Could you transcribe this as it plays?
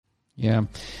Yeah.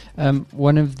 I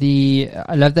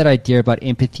love that idea about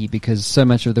empathy, because so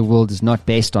much of the world is not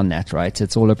based on that, right?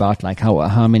 It's all about like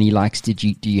how many likes do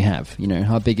you have? You know,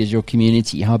 how big is your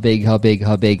community? How big?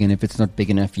 And if it's not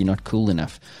big enough, you're not cool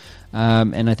enough.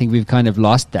 And I think we've kind of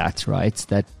lost that, right?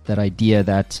 That idea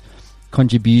that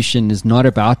contribution is not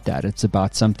about that. It's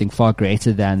about something far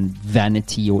greater than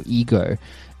vanity or ego.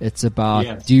 It's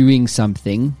about doing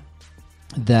something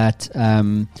that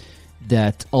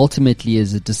ultimately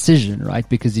is a decision, right?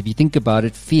 Because if you think about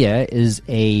it, fear is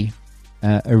a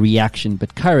reaction,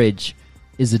 but courage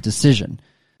is a decision.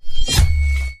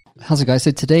 How's it, guys?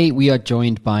 So today we are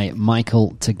joined by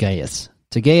Michael Tougias.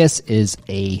 Tougias is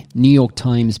a New York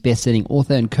Times bestselling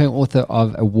author and co-author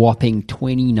of a whopping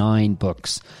 29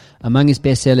 books. Among his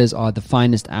bestsellers are The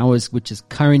Finest Hours, which is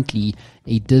currently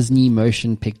a Disney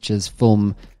motion pictures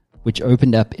film which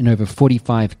opened up in over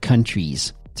 45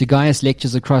 countries. Tougias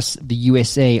lectures across the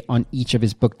USA on each of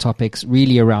his book topics,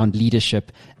 really around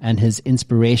leadership and his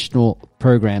inspirational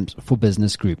programs for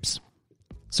business groups.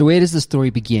 So where does the story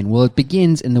begin? Well, it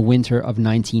begins in the winter of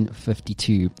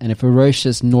 1952, and a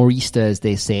ferocious nor'easter, as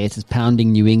they say, it is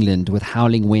pounding New England with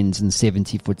howling winds and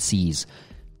 70-foot seas.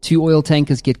 2 oil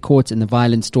tankers get caught in the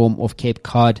violent storm off Cape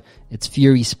Cod, its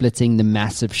fury splitting the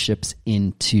massive ships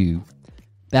in two.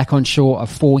 Back on shore are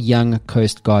 4 young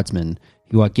Coast Guardsmen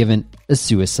who are given a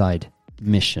suicide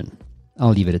mission.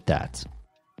 I'll leave it at that.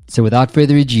 So without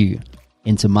further ado,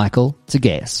 into Michael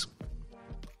Tougias.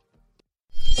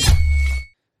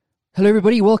 Hello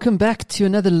everybody, welcome back to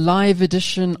another live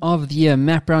edition of the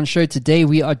Matt Brown Show. Today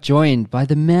we are joined by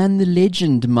the man, the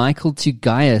legend, Michael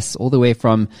Tougias, all the way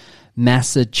from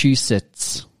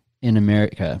Massachusetts in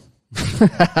America.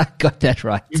 Got that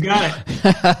right. You got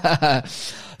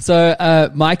it.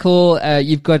 So, Michael,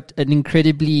 you've got an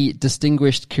incredibly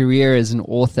distinguished career as an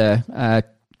author,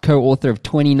 co-author of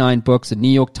 29 books, a New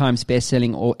York Times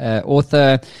bestselling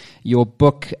author. Your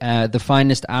book, The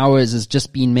Finest Hours, has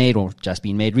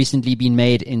recently been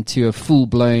made into a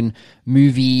full-blown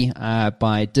movie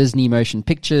by Disney Motion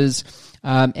Pictures.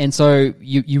 And so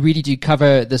you really do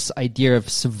cover this idea of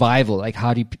survival, like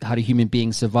how do human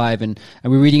beings survive, and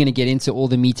we're really going to get into all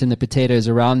the meat and the potatoes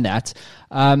around that.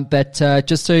 But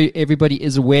just so everybody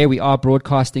is aware, we are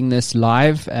broadcasting this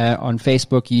live on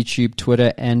Facebook, YouTube,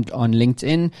 Twitter, and on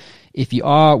LinkedIn. If you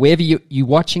are, wherever you're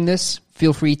watching this,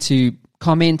 feel free to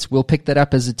comment. We'll pick that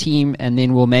up as a team, and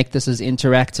then we'll make this as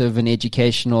interactive and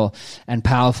educational and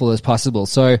powerful as possible.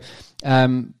 So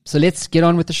let's get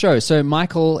on with the show. So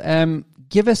Michael,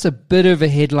 give us a bit of a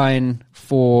headline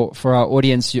for our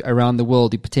audience around the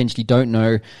world who potentially don't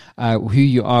know who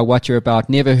you are, what you're about,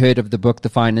 never heard of the book, The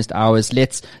Finest Hours.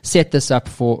 Let's set this up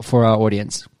for our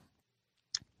audience.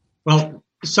 Well,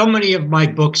 so many of my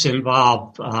books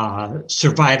involve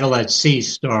survival at sea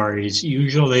stories.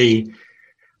 Usually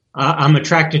I'm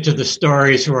attracted to the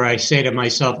stories where I say to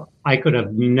myself, I could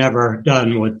have never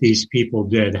done what these people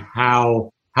did.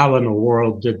 How in the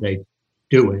world did they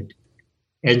do it?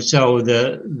 And so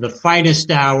the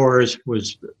Finest Hours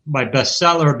was my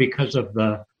bestseller because of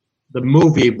the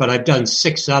movie, but I've done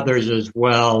 6 others as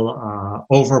well.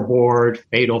 Overboard,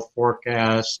 Fatal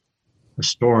Forecast, A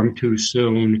Storm Too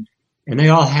Soon. And they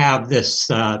all have this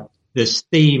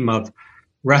theme of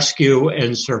rescue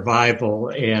and survival.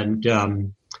 And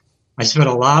I spent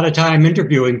a lot of time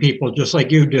interviewing people just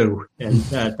like you do. And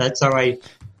that's how I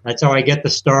get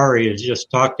the story, is just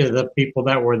talk to the people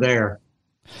that were there.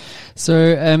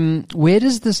 So where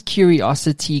does this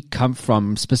curiosity come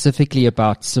from, specifically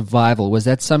about survival? Was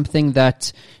that something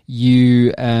that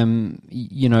you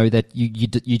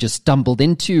just stumbled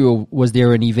into, or was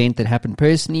there an event that happened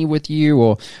personally with you,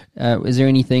 or is there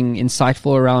anything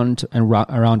insightful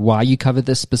around why you covered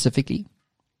this specifically?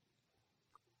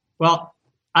 Well,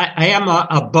 I am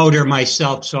a boater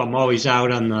myself, so I'm always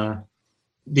out on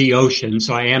the ocean,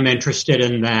 so I am interested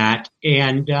in that.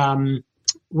 And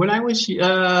when I was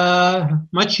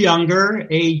much younger,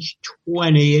 age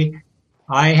 20,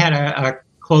 I had a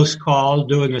close call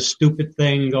doing a stupid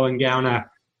thing, going down a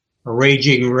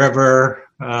raging river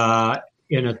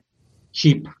in a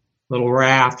cheap little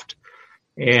raft,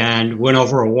 and went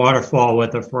over a waterfall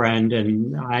with a friend.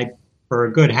 And for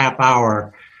a good half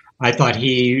hour, I thought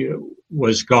he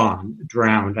was gone,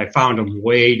 drowned. I found him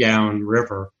way down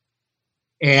river.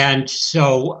 And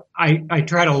so I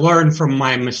try to learn from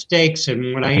my mistakes.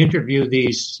 And when I interview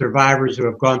these survivors who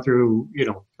have gone through,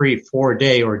 3-4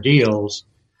 day ordeals,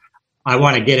 I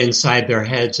want to get inside their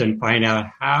heads and find out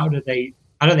how do they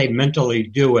mentally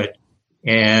do it.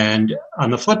 And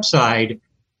on the flip side,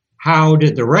 how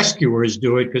did the rescuers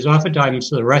do it? Because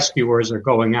oftentimes the rescuers are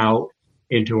going out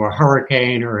into a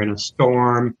hurricane or in a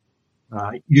storm,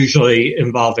 usually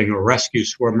involving a rescue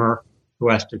swimmer who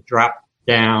has to drop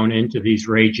down into these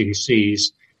raging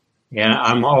seas. And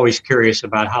I'm always curious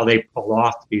about how they pull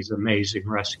off these amazing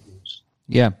rescues.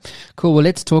 Yeah, cool. Well,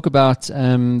 let's talk about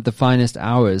The Finest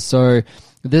Hours. So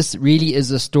this really is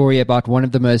a story about one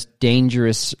of the most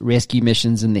dangerous rescue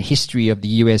missions in the history of the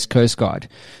U.S. Coast Guard.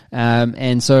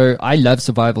 And so I love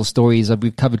survival stories.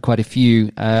 We've covered quite a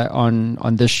few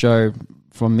on this show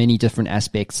from many different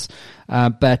aspects.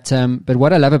 But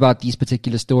what I love about these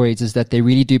particular stories is that they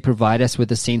really do provide us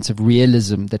with a sense of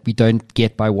realism that we don't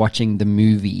get by watching the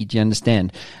movie. Do you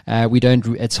understand?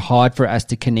 It's hard for us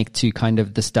to connect to kind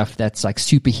of the stuff that's like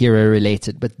superhero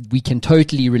related, but we can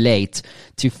totally relate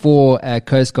to four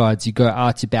Coast Guards who go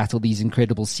out to battle these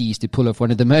incredible seas to pull off one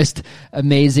of the most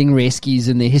amazing rescues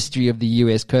in the history of the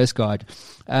U.S. Coast Guard.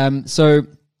 So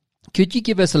could you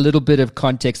give us a little bit of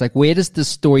context? Like, where does this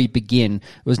story begin? It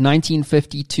was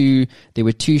 1952. There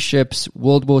were two ships,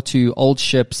 World War II, old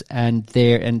ships, and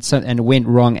it went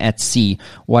wrong at sea.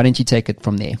 Why don't you take it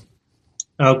from there?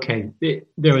 Okay.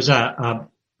 There was a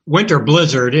winter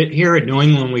blizzard. Here in New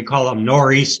England, we call them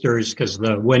nor'easters because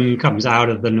the wind comes out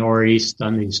of the northeast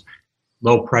on these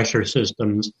low pressure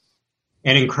systems.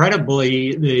 And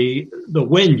incredibly, the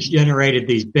wind generated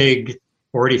these big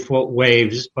 40-foot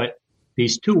waves, but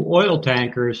these two oil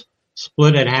tankers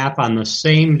split in half on the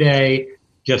same day,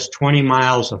 just 20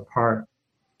 miles apart.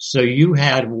 So you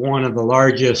had one of the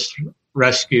largest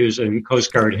rescues in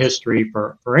Coast Guard history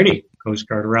for any Coast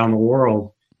Guard around the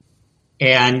world.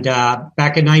 And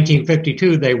back in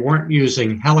 1952, they weren't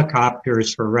using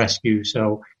helicopters for rescue,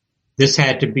 so this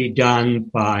had to be done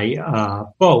by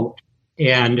boat.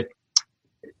 And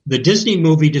the Disney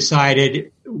movie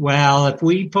decided, well, if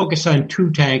we focus on two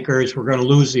tankers, we're going to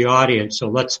lose the audience, so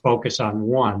let's focus on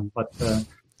one. But the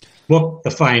book,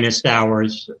 The Finest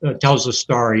Hours, tells the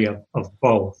story of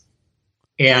both.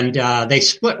 And they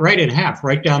split right in half,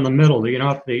 right down the middle. You know,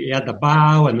 if you had the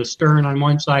bow and the stern on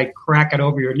one side, crack it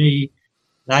over your knee.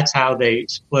 That's how they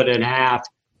split in half.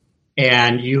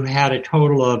 And you had a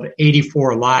total of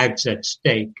 84 lives at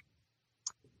stake.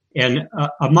 And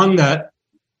among the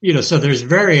so there's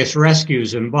various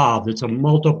rescues involved. It's a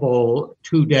multiple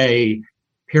 2-day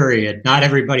period. Not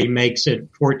everybody makes it.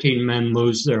 14 men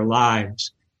lose their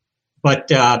lives. But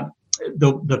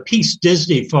the piece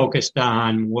Disney focused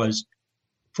on was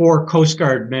 4 Coast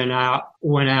Guard men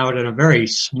went out in a very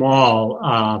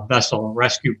small vessel, a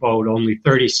rescue boat, only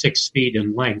 36 feet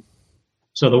in length.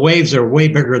 So the waves are way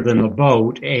bigger than the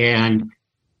boat, and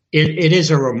it is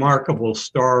a remarkable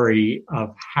story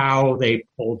of how they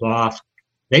pulled off.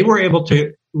 They were able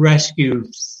to rescue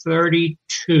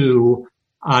 32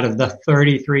 out of the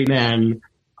 33 men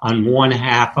on one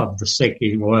half of the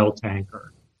sinking oil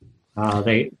tanker.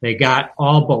 They got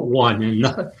all but one, and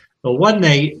the one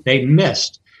they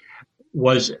missed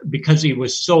was because he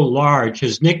was so large.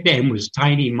 His nickname was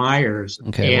Tiny Myers,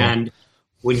 and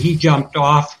when he jumped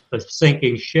off the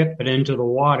sinking ship and into the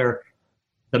water,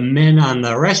 the men on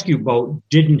the rescue boat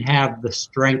didn't have the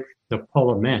strength to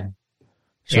pull him in.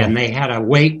 Sure. And they had to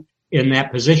wait in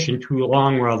that position too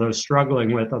long while they were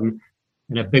struggling with him.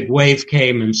 And a big wave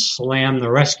came and slammed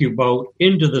the rescue boat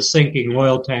into the sinking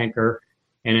oil tanker,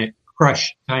 and it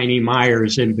crushed Tiny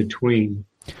Myers in between.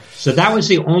 So that was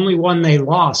the only one they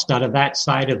lost out of that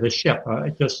side of the ship.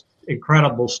 Just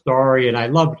incredible story. And I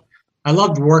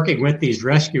loved working with these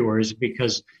rescuers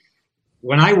because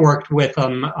when I worked with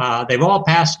them, they've all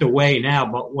passed away now,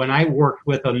 but when I worked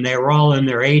with them, they were all in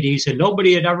their 80s, and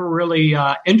nobody had ever really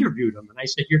interviewed them. And I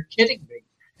said, "You're kidding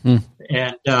me."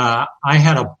 And I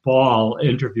had a ball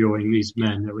interviewing these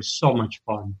men. It was so much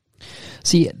fun.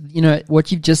 See,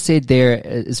 what you've just said there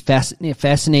is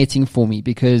fascinating for me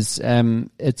because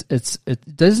doesn't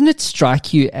it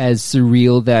strike you as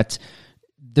surreal that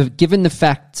given the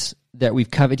fact that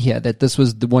we've covered here, that this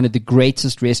was one of the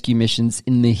greatest rescue missions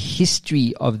in the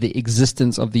history of the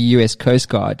existence of the U.S. Coast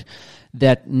Guard,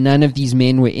 that none of these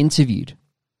men were interviewed?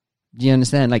 Do you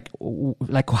understand? Like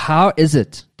how is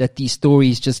it that these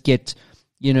stories just get,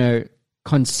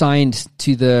 consigned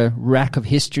to the rack of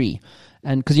history?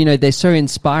 And because, they're so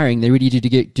inspiring, they really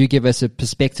do give us a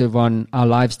perspective on our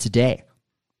lives today.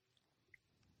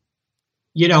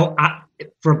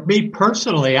 For me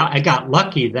personally, I got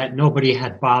lucky that nobody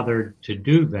had bothered to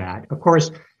do that. Of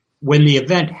course, when the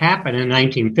event happened in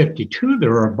 1952, there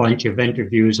were a bunch of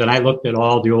interviews, and I looked at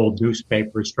all the old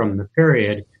newspapers from the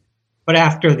period. But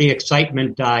after the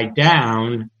excitement died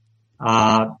down,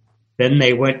 then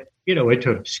they went, into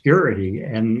obscurity.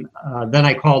 And then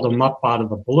I called them up out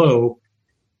of the blue.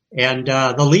 And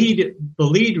the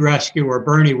lead rescuer,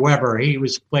 Bernie Weber, he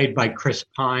was played by Chris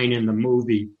Pine in the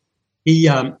movie.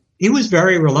 he was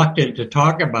very reluctant to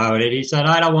talk about it. He said,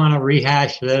 I don't want to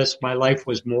rehash this. My life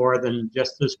was more than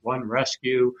just this one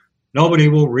rescue. Nobody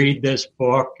will read this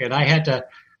book. And I had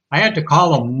to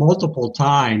call him multiple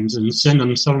times and send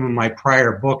him some of my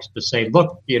prior books to say,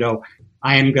 look,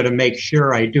 I am going to make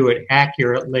sure I do it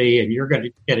accurately, and you're going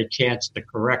to get a chance to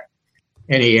correct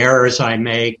any errors I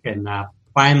make. And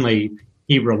finally,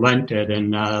 he relented.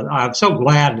 And I'm so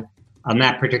glad on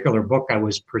that particular book I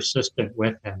was persistent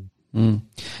with him. Mm.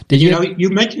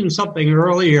 You mentioned something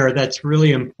earlier that's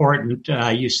really important.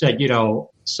 You said,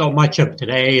 so much of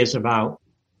today is about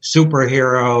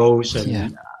superheroes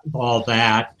and all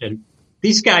that. And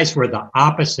these guys were the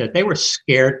opposite. They were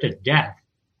scared to death,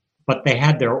 but they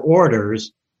had their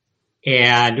orders.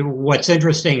 And what's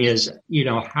interesting is,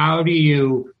 how do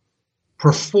you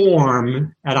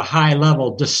perform at a high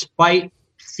level despite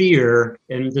fear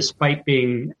and despite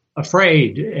being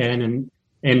afraid? And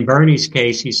in Bernie's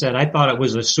case, he said, I thought it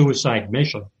was a suicide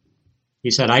mission.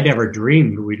 He said, I never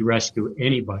dreamed we'd rescue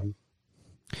anybody.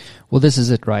 Well, this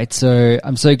is it, right? So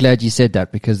I'm so glad you said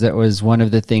that, because that was one of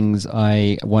the things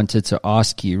I wanted to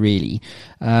ask you, really,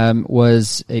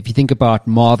 was if you think about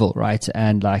Marvel, right?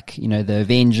 And the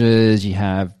Avengers, you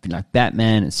have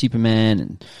Batman and Superman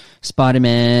and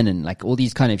Spider-Man and all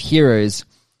these kind of heroes.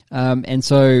 And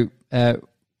so,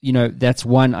 that's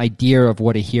one idea of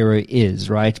what a hero is,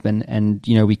 right? And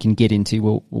we can get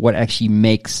into, what actually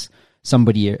makes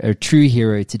somebody a true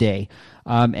hero today.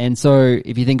 And so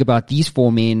if you think about these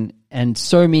four men and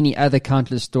so many other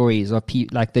countless stories of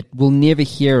people that we'll never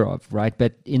hear of, right?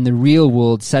 But in the real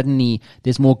world, suddenly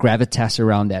there's more gravitas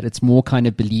around that. It's more kind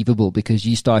of believable because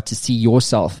you start to see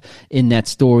yourself in that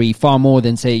story far more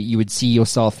than, say, you would see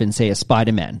yourself in, say, a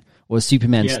Spider-Man or a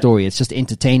Superman story. It's just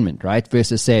entertainment, right?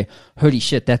 Versus say, holy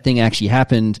shit, that thing actually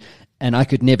happened and I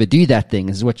could never do that thing,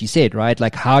 is what you said, right?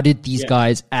 How did these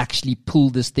guys actually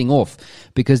pull this thing off?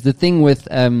 Because the thing with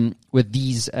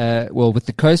these, with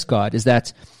the Coast Guard is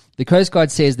that the Coast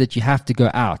Guard says that you have to go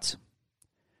out.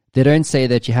 They don't say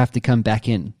that you have to come back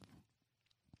in.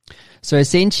 So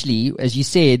essentially, as you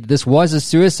said, this was a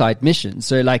suicide mission.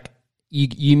 So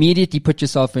you immediately put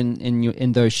yourself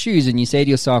in those shoes and you say to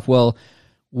yourself, well,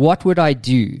 what would I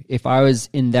do if I was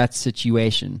in that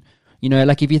situation?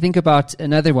 If you think about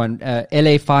another one,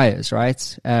 LA fires,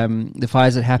 right? The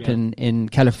fires that happen in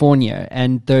California,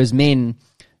 and those men,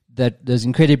 those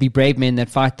incredibly brave men that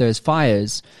fight those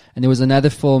fires. And there was another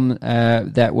film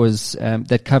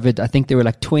that covered, I think there were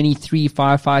 23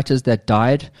 firefighters that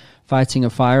died fighting a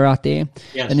fire out there.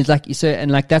 Yes. And it's like you said,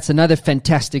 and that's another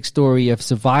fantastic story of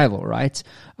survival, right?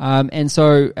 And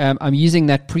so I'm using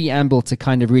that preamble to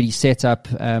kind of really set up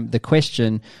the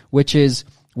question, which is,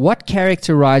 what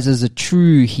characterizes a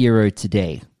true hero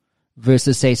today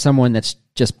versus, say, someone that's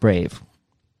just brave?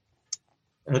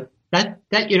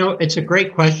 It's a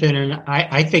great question, and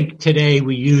I think today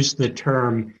we use the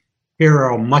term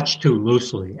hero much too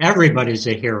loosely. Everybody's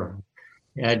a hero,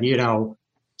 and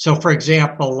so for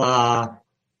example,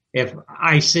 if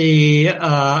I see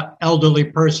an elderly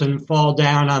person fall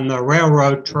down on the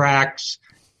railroad tracks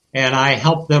and I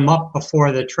help them up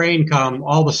before the train comes,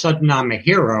 all of a sudden I'm a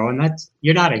hero, and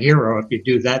you're not a hero if you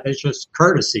do that. That's just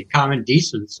courtesy, common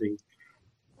decency.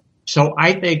 So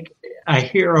I think a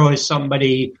hero is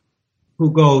somebody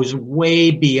who goes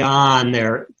way beyond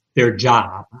their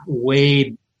job,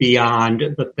 way beyond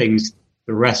the things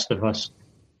the rest of us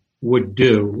would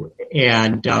do.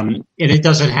 And it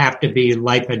doesn't have to be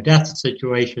life and death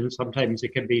situation. Sometimes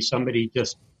it can be somebody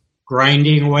just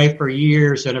grinding away for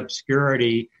years in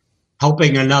obscurity,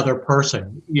 helping another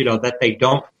person, that they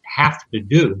don't have to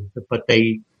do, but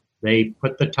they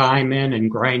put the time in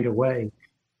and grind away.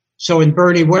 So in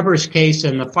Bernie Weber's case,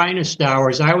 in The Finest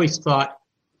Hours, I always thought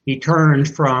he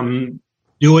turned from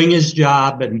doing his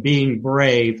job and being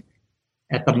brave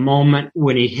at the moment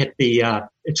when he hit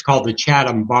it's called the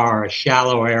Chatham Bar, a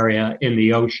shallow area in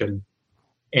the ocean.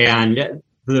 And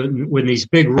when these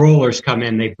big rollers come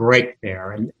in, they break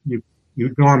there, and you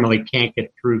normally can't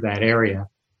get through that area.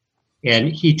 And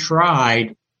he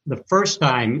tried. The first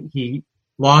time he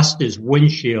lost his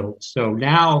windshield. So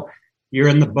now you're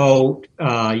in the boat.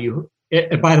 By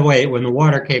the way, when the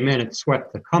water came in, it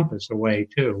swept the compass away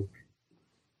too.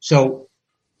 So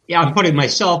I'm putting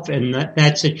myself in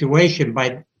that situation.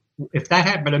 If that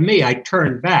happened to me, I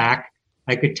turned back.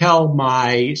 I could tell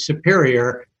my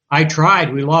superior, I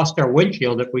tried. We lost our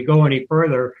windshield. If we go any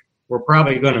further, we're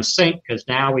probably going to sink because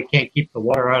now we can't keep the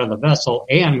water out of the vessel,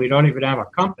 and we don't even have a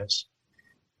compass.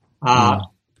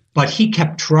 But he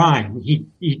kept trying.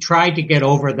 He tried to get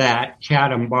over that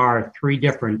Chatham Bar 3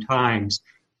 different times.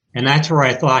 And that's where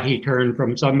I thought he turned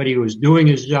from somebody who was doing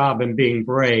his job and being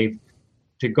brave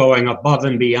to going above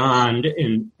and beyond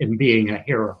in being a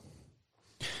hero.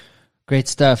 Great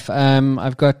stuff.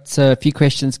 I've got a few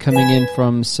questions coming in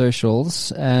from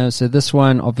socials. So this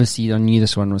one, obviously, I knew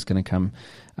this one was going to come.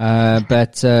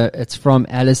 But it's from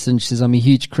Alison. She says, I'm a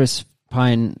huge Chris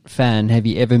Pine fan. Have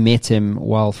you ever met him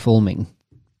while filming?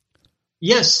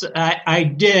 Yes, I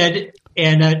did.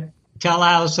 And tell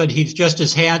Allison he's just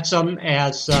as handsome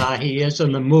as he is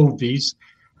in the movies.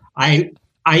 I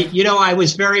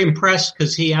was very impressed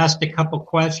because he asked a couple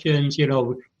questions,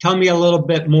 tell me a little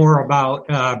bit more about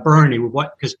Bernie,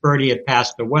 because Bernie had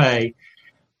passed away.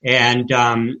 And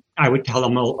I would tell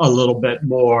him a little bit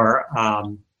more.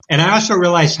 And I also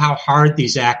realized how hard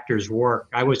these actors work.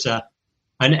 I was an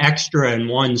extra in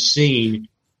one scene,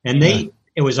 and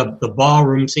it was the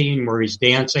ballroom scene where he's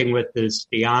dancing with his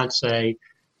fiance.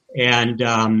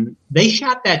 And they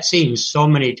shot that scene so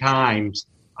many times,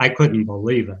 I couldn't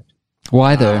believe it.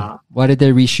 Why though? Why did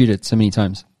they reshoot it so many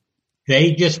times?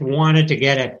 They just wanted to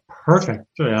get it perfect.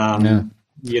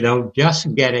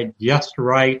 Just get it just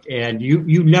right. And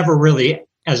you never really,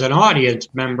 as an audience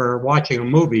member watching a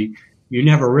movie, you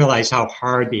never realize how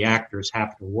hard the actors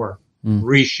have to work,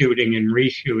 reshooting and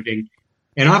reshooting.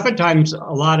 And oftentimes a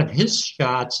lot of his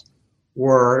shots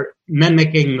were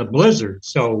mimicking the blizzard.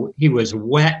 So he was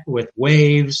wet with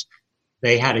waves.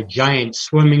 They had a giant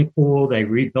swimming pool. They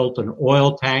rebuilt an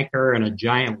oil tanker and a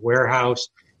giant warehouse.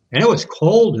 And it was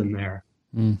cold in there.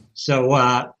 So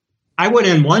I went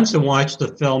in once and watched the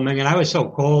filming, and I was so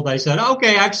cold, I said,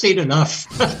 okay, I've seen enough.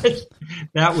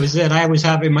 That was it. I was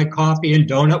having my coffee and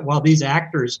donut while these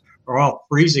actors are all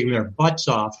freezing their butts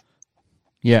off.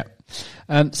 Yeah.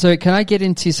 So can I get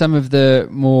into some of the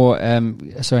more,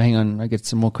 sorry, hang on. I get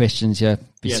some more questions here.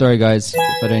 Yeah. Sorry, guys.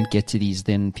 If I don't get to these,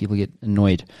 then people get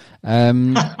annoyed.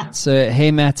 So,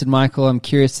 hey, Matt and Michael, I'm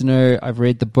curious to know, I've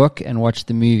read the book and watched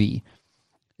the movie.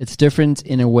 It's different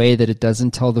in a way that it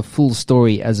doesn't tell the full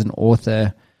story as an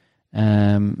author.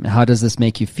 How does this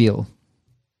make you feel?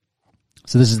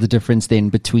 So this is the difference then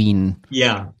between,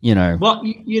 Well,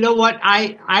 you know what?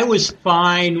 I was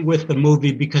fine with the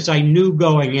movie because I knew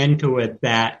going into it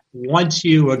that once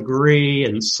you agree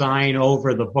and sign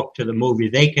over the book to the movie,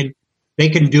 they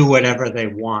can do whatever they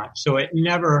want. So it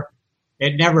never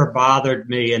bothered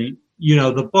me. And,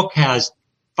 the book has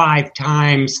 5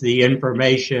 times the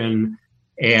information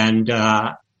and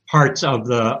parts of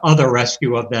the other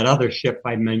rescue of that other ship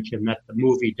I mentioned that the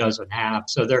movie doesn't have.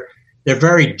 So they're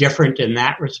very different in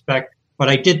that respect. But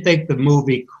I did think the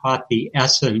movie caught the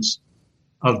essence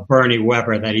of Bernie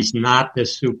Weber, that he's not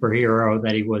this superhero,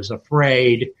 that he was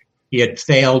afraid. He had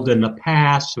failed in the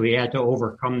past, so he had to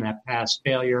overcome that past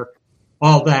failure.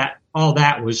 All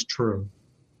that was true.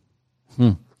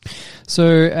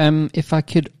 So if I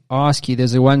could ask you,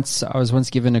 I was once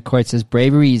given a quote that says,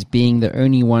 bravery is being the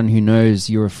only one who knows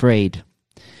you're afraid.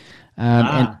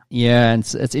 And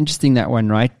it's interesting, that one,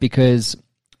 right? Because,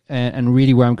 and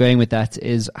really where I'm going with that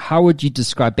is, how would you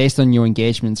describe, based on your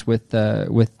engagements with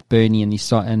Bernie and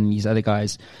these other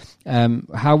guys,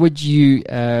 how would you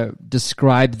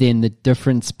describe then the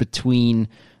difference between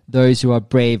those who are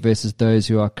brave versus those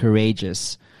who are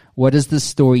courageous? What does this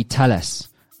story tell us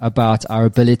about our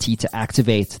ability to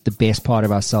activate the best part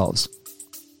of ourselves?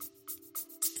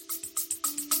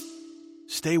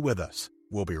 Stay with us.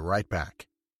 We'll be right back.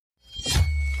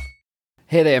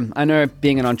 Hey there, I know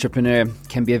being an entrepreneur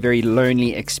can be a very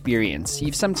lonely experience.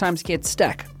 You sometimes get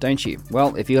stuck, don't you?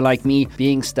 Well, if you're like me,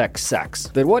 being stuck sucks.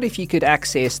 But what if you could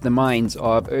access the minds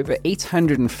of over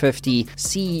 850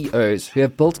 CEOs who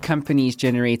have built companies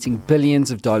generating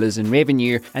billions of dollars in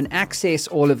revenue and access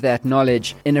all of that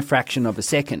knowledge in a fraction of a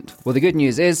second? Well, the good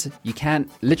news is you can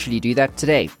literally do that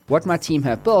today. What my team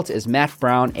have built is Matt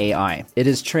Brown AI. It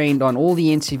is trained on all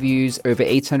the interviews, over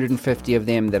 850 of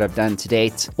them that I've done to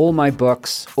date, all my books,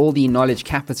 all the knowledge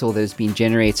capital that has been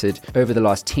generated over the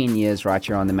last 10 years right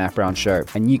here on the Matt Brown Show.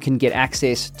 And you can get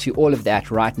access to all of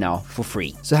that right now for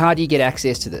free. So how do you get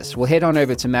access to this? Well, head on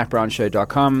over to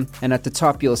mattbrownshow.com, and at the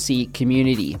top you'll see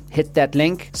community. Hit that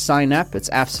link, sign up,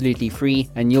 it's absolutely free,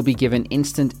 and you'll be given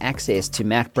instant access to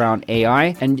Matt Brown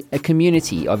AI and a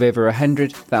community of over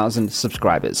 100,000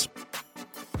 subscribers.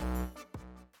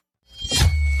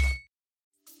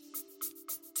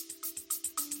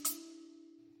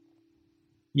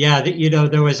 Yeah,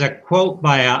 there was a quote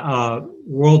by a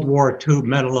World War II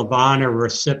Medal of Honor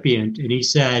recipient, and he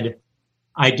said,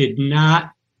 "I did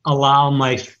not allow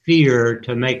my fear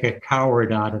to make a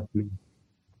coward out of me."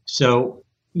 So,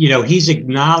 he's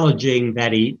acknowledging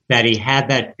that he had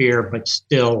that fear, but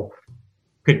still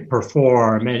could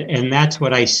perform, and that's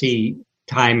what I see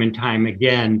time and time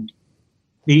again.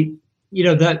 The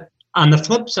On the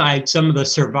flip side, some of the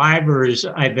survivors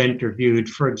I've interviewed,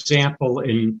 for example,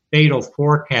 in Fatal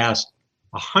Forecast,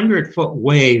 100-foot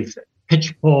wave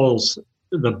pitch poles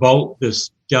the boat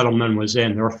this gentleman was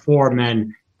in. There were 4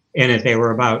 men in it. They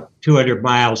were about 200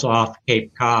 miles off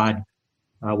Cape Cod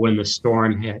when the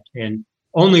storm hit. And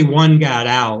only one got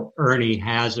out, Ernie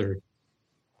Hazard.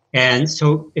 And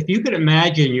so if you could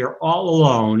imagine you're all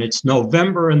alone, it's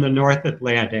November in the North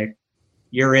Atlantic,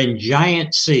 you're in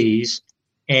giant seas,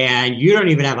 and you don't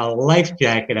even have a life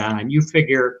jacket on. You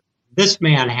figure this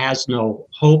man has no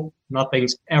hope.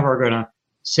 Nothing's ever going to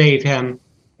save him.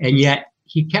 And yet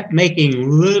he kept making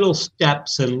little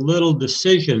steps and little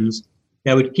decisions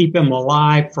that would keep him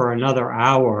alive for another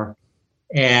hour.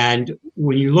 And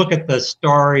when you look at the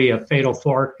story of Fatal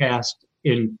Forecast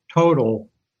in total,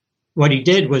 what he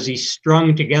did was he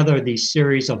strung together these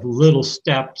series of little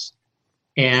steps,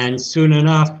 and soon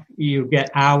enough, you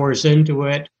get hours into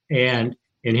it, and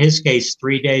in his case,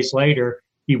 3 days later,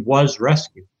 he was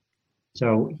rescued.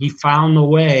 So he found the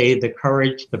way, the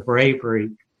courage, the bravery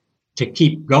to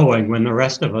keep going when the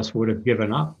rest of us would have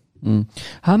given up. Mm.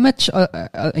 How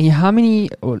many,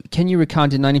 or can you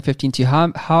recount in 1915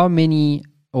 to how many,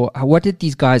 or what did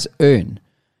these guys earn?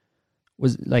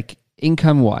 Was like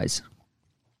income-wise?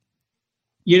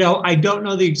 You know, I don't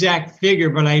know the exact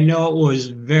figure, but I know it was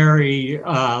very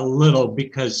little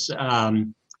because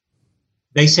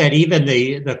they said even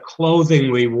the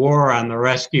clothing we wore on the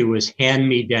rescue was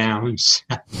hand-me-downs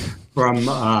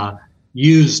from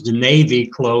used Navy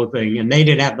clothing, and they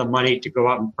didn't have the money to go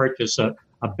out and purchase a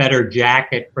better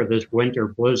jacket for this winter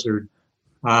blizzard.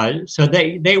 So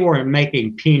they weren't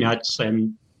making peanuts,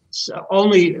 and so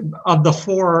only of the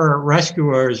 4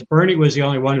 rescuers, Bernie was the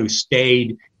only one who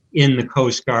stayed in the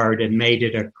Coast Guard and made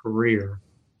it a career.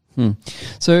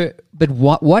 So, but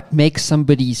what makes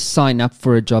somebody sign up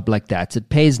for a job like that? It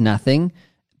pays nothing,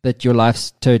 but your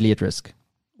life's totally at risk.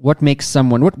 What makes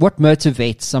someone, what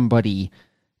motivates somebody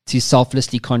to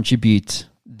selflessly contribute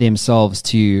themselves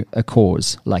to a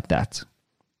cause like that?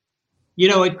 You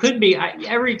know, it could be,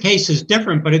 every case is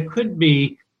different, but it could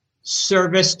be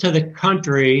service to the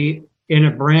country in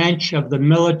a branch of the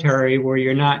military where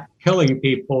you're not killing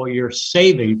people, you're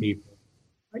saving people.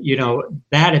 You know,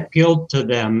 that appealed to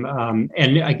them.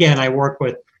 And again, I work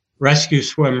with rescue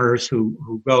swimmers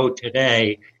who go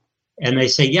today, and they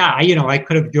say, yeah, I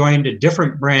could have joined a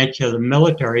different branch of the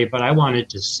military, but I wanted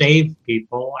to save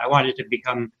people. I wanted to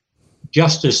become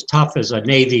just as tough as a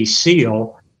Navy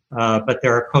SEAL, but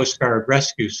they're a Coast Guard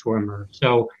rescue swimmer.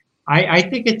 So I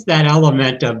think it's that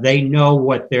element of they know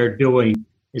what they're doing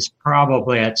is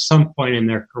probably at some point in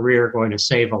their career going to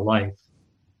save a life.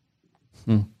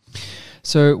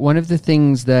 So one of the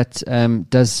things that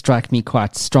does strike me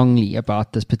quite strongly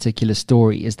about this particular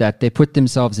story is that they put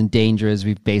themselves in danger, as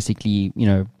we've basically,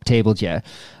 tabled here,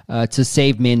 to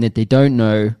save men that they don't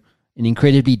know in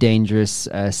incredibly dangerous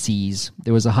seas.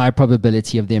 There was a high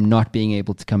probability of them not being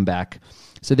able to come back.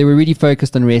 So they were really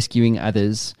focused on rescuing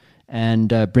others and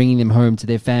bringing them home to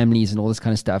their families and all this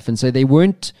kind of stuff. And so they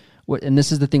weren't, and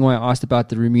this is the thing why I asked about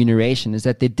the remuneration, is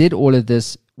that they did all of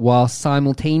this while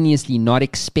simultaneously not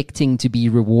expecting to be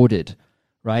rewarded,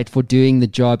 right, for doing the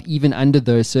job, even under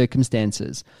those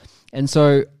circumstances. And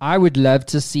so I would love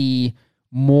to see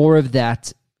more of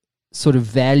that sort of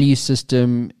value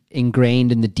system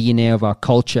ingrained in the DNA of our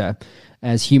culture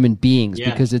as human beings,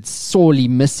 because it's sorely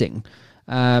missing.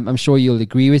 I'm sure you'll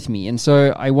agree with me. And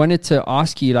so I wanted to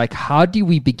ask you, how do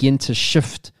we begin to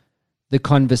shift the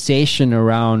conversation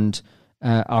around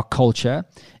our culture?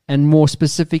 And more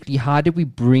specifically, how do we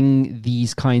bring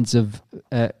these kinds of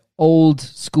old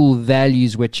school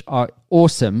values, which are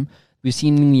awesome? We've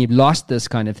seemingly lost this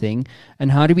kind of thing.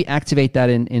 And how do we activate that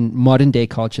in modern day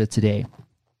culture today?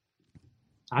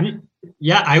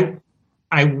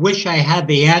 I wish I had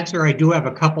the answer. I do have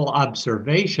a couple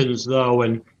observations, though.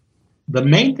 And the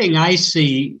main thing I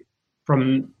see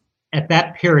from at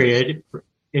that period,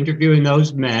 interviewing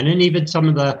those men, and even some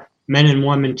of the men and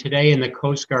women today in the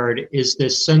Coast Guard, is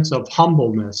this sense of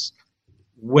humbleness.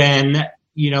 When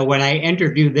I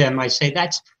interview them, I say,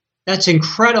 that's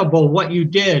incredible what you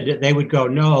did. They would go,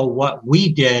 no, what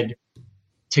we did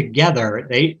together.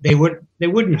 They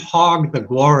wouldn't hog the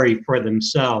glory for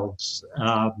themselves.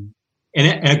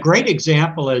 And a great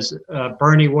example is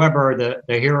Bernie Weber,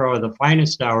 the hero of the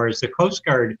finest hours. The Coast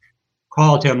Guard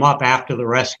called him up after the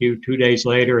rescue 2 days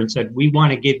later and said, we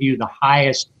want to give you the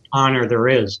highest honor there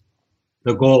is,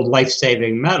 the gold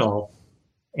life-saving medal.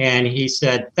 And he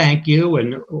said, thank you.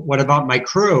 And what about my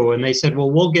crew? And they said, well,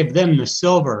 we'll give them the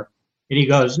silver. And he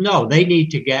goes, no, they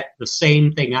need to get the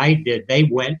same thing I did. They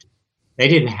went. They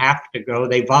didn't have to go.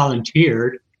 They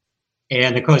volunteered.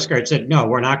 And the Coast Guard said, no,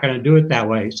 we're not going to do it that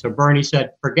way. So Bernie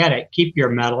said, forget it. Keep your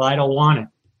medal. I don't want it.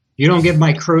 If you don't give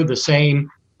my crew the same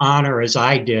honor as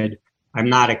I did, I'm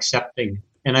not accepting.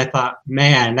 And I thought,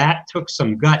 man, that took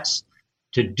some guts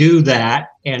to do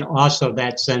that. And also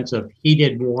that sense of he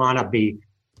didn't want to be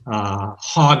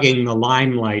hogging the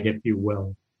limelight, if you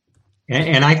will.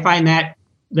 And I find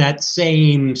that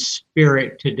same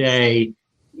spirit today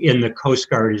in the Coast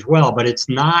Guard as well. But it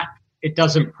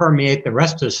doesn't permeate the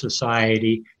rest of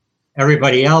society.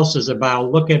 Everybody else is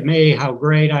about, look at me, how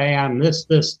great I am, this,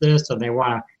 and they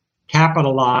want to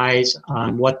capitalize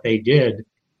on what they did,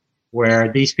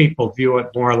 where these people view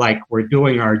it more like we're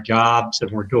doing our jobs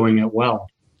and we're doing it well.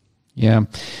 Yeah.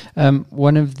 I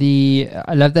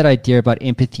love that idea about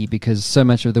empathy, because so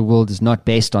much of the world is not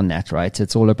based on that, right?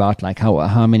 It's all about like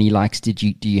how many likes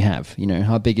do you have? You know,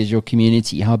 how big is your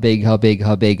community? How big?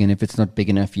 And if it's not big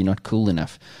enough, you're not cool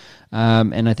enough.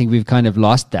 And I think we've kind of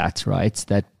lost that, right?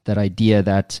 That idea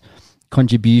that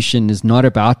contribution is not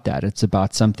about that. It's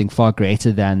about something far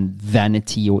greater than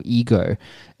vanity or ego.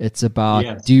 It's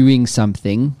about doing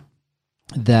something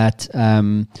that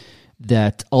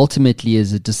ultimately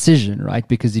is a decision, right?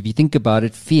 Because if you think about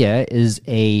it, fear is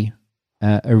a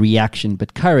reaction,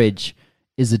 but courage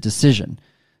is a decision.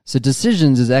 So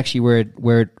decisions is actually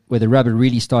where the rubber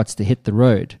really starts to hit the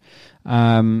road,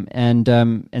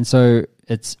 and so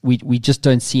we just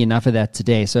don't see enough of that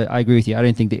today. So I agree with you. I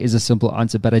don't think there is a simple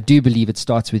answer, but I do believe it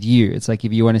starts with you. It's like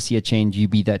if you want to see a change, you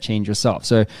be that change yourself.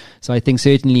 So I think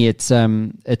certainly it's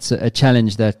a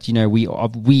challenge that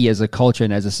we as a culture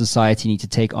and as a society need to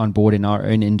take on board in our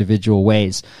own individual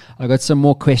ways. I got some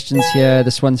more questions here.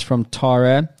 This one's from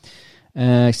Tara.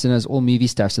 She knows all movie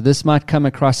stuff. So this might come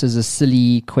across as a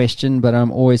silly question, but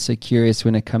I'm always so curious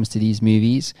when it comes to these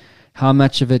movies. How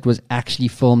much of it was actually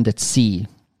filmed at sea?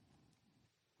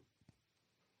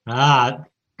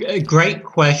 Great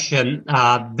question.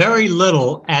 Very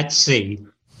little at sea.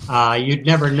 You'd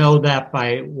never know that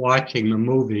by watching the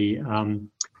movie. And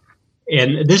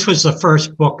this was the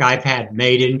first book I've had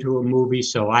made into a movie,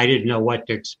 so I didn't know what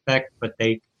to expect. But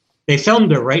they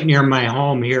filmed it right near my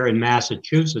home here in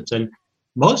Massachusetts, and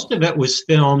most of it was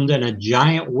filmed in a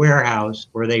giant warehouse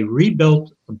where they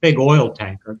rebuilt a big oil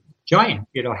tanker, giant,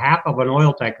 half of an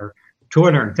oil tanker,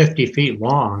 250 feet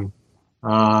long.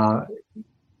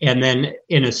 And then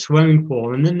in a swimming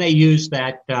pool. And then they use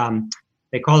that,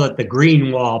 they call it the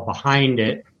green wall behind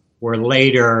it, where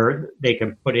later they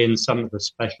can put in some of the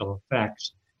special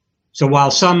effects. So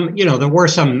while there were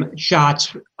some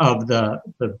shots of the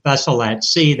vessel at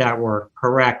sea that were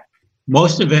correct,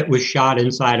 most of it was shot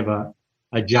inside of a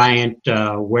giant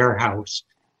warehouse.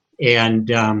 And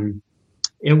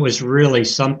it was really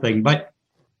something. But,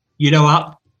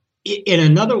 in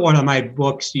another one of my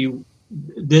books,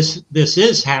 this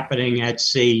is happening at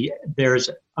sea. There's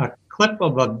a clip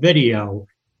of a video.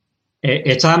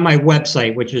 It's on my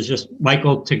website, which is just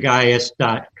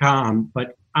michaeltougias.com.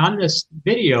 But on this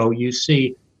video, you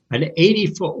see an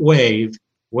 80-foot wave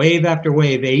after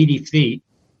wave, 80 feet.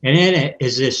 And in it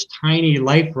is this tiny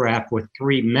life raft with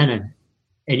 3 men in it.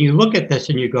 And you look at this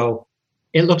and you go,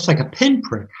 it looks like a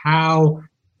pinprick. How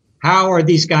are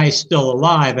these guys still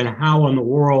alive? And how in the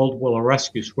world will a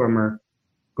rescue swimmer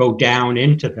go down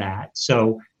into that?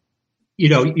 So,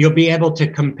 you'll be able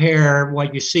to compare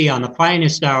what you see on the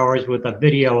finest hours with a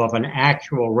video of an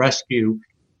actual rescue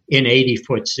in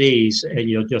 80-foot seas, and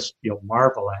you'll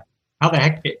marvel at how the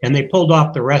heck. And they pulled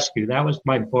off the rescue. That was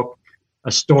my book,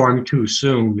 A Storm Too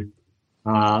Soon.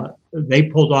 They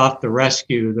pulled off the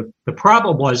rescue. The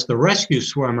problem was the rescue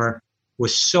swimmer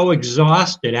was so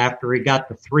exhausted after he got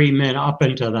the 3 men up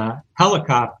into the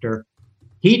helicopter,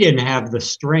 he didn't have the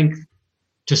strength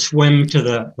to swim to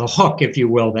the hook, if you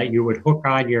will, that you would hook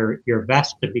on your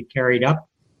vest to be carried up.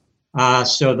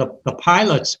 So the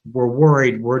pilots were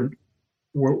worried.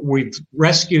 We've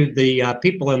rescued the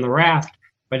people in the raft,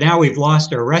 but now we've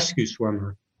lost our rescue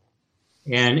swimmer.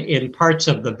 And in parts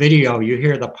of the video, you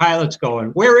hear the pilots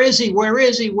going, "Where is he? Where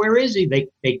is he? Where is he?"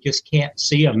 They just can't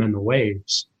see him in the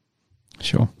waves.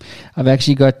 Sure. I've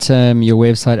actually got your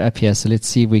website up here, so let's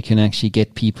see if we can actually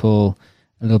get people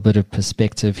a little bit of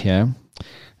perspective here.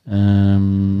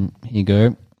 Here you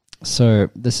go. So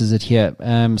this is it here.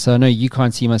 So I know you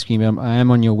can't see my screen, but I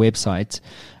am on your website.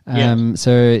 Yes.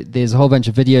 So there's a whole bunch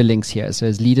of video links here. So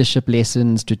there's leadership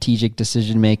lessons, strategic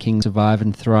decision making, survive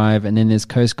and thrive, and then there's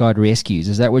Coast Guard rescues.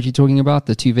 Is that what you're talking about?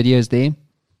 The 2 videos there?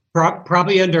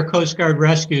 Probably under Coast Guard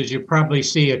rescues, you probably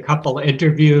see a couple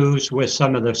interviews with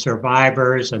some of the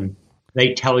survivors, and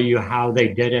they tell you how they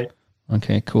did it.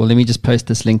 Okay, cool. Let me just post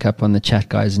this link up on the chat,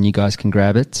 guys, and you guys can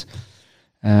grab it.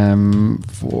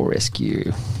 For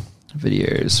rescue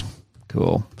videos.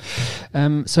 Cool.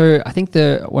 So I think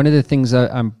one of the things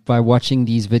by watching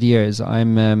these videos,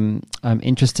 I'm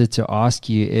interested to ask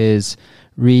you is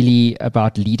really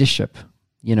about leadership.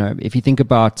 You know, if you think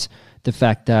about the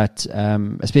fact that,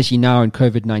 especially now in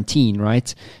COVID-19,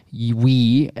 right,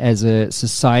 we as a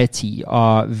society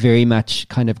are very much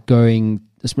kind of going,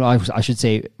 I should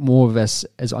say, more of us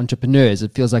as entrepreneurs,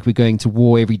 it feels like we're going to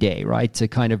war every day, right, to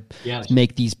kind of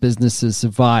make these businesses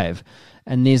survive.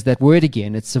 And there's that word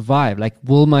again, it's survive. Like,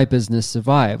 will my business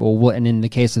survive? Or will, and in the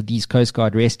case of these Coast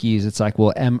Guard rescues, it's like,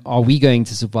 well, are we going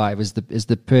to survive? Is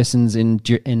the persons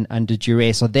in under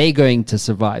duress, are they going to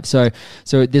survive? So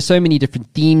there's so many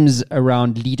different themes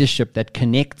around leadership that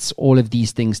connects all of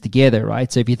these things together,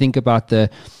 right? So if you think about the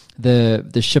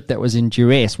ship that was in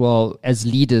duress, well, as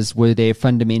leaders, was there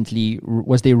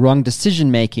wrong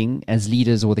decision making as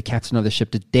leaders, or the captain of the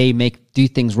ship, did they do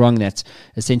things wrong that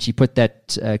essentially put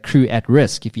that crew at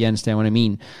risk, if you understand what I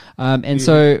mean?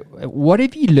 So what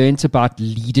have you learned about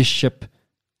leadership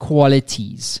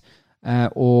qualities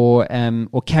or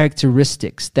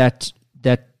characteristics that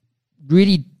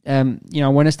really I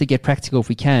want us to get practical if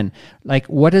we can. Like,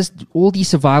 what is all these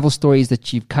survival stories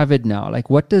that you've covered now? Like,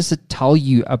 what does it tell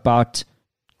you about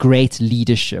great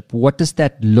leadership? What does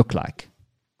that look like?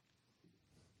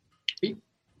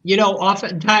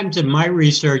 Oftentimes in my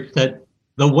research, that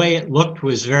the way it looked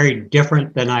was very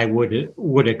different than I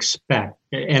would expect.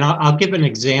 And I'll give an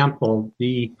example.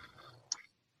 I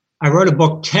wrote a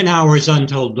book, 10 Hours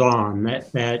Until Dawn,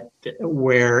 that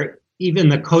where even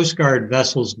the Coast Guard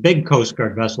vessels, big Coast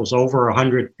Guard vessels, over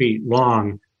 100 feet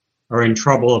long, are in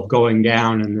trouble of going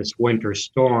down in this winter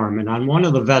storm. And on one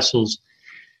of the vessels,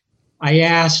 I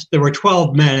asked, there were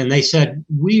 12 men, and they said,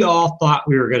 we all thought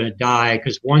we were going to die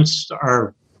because once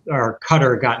our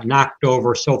cutter got knocked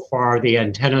over so far, the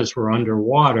antennas were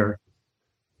underwater.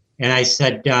 And I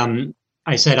said, I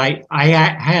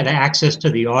had access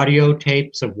to the audio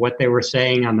tapes of what they were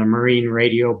saying on the Marine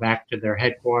radio back to their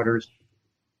headquarters.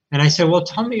 And I said, well,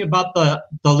 tell me about the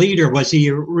leader. Was he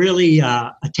really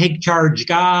a take charge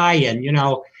guy and,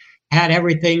 had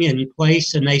everything in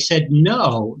place? And they said,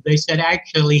 no. They said,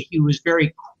 actually, he was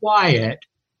very quiet.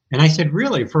 And I said,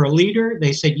 really, for a leader?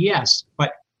 They said, yes.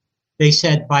 But they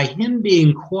said, by him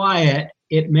being quiet,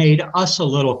 it made us a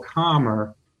little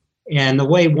calmer. And the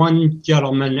way one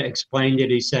gentleman explained it,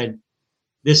 he said,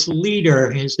 this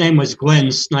leader, his name was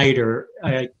Glenn Snyder,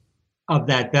 of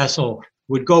that vessel,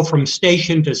 would go from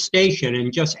station to station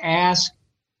and just ask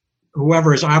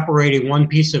whoever is operating one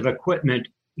piece of equipment,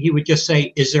 he would just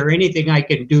say, is there anything I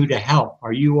can do to help?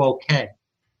 Are you okay?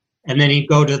 And then he'd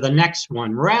go to the next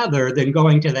one, rather than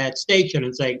going to that station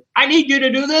and saying, I need you to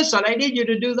do this and I need you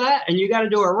to do that, and you got to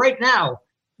do it right now,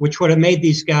 which would have made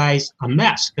these guys a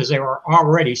mess because they were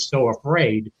already so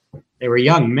afraid. They were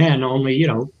young men, only,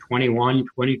 21,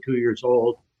 22 years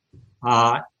old.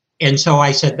 And so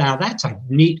I said, now that's a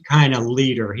neat kind of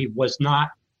leader. He was not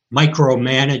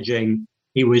micromanaging.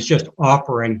 He was just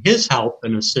offering his help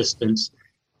and assistance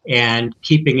and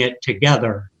keeping it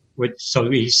together.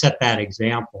 So he set that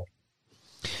example.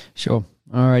 Sure.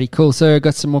 Alrighty, cool. So I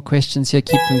got some more questions here.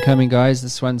 Keep them coming, guys.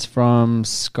 This one's from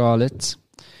Scarlett.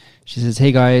 She says,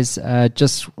 hey guys,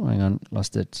 just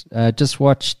watched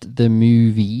the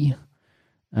movie.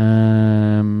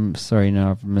 Sorry,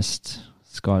 no, I've missed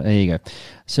Scott. There you go.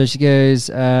 So she goes,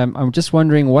 I'm just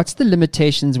wondering, what's the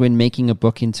limitations when making a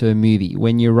book into a movie?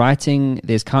 When you're writing,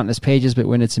 there's countless pages, but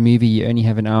when it's a movie, you only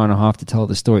have an hour and a half to tell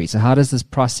the story. So how does this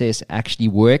process actually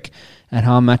work, and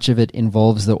how much of it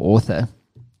involves the author?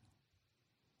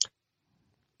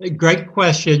 Great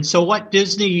question. So what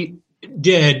Disney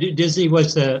did, Disney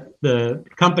was the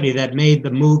company that made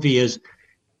the movie, is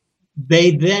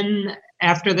they then,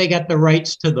 after they got the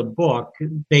rights to the book,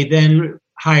 they then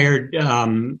hired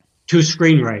two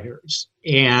screenwriters.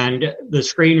 And the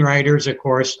screenwriters, of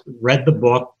course, read the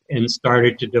book and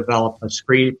started to develop a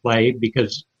screenplay,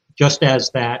 because just as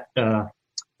that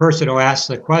person who asked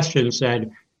the question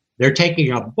said, they're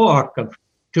taking a book of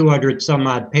 200 some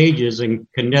odd pages and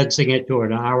condensing it to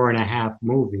an hour and a half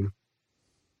movie.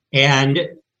 And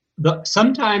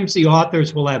sometimes the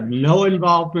authors will have no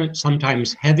involvement,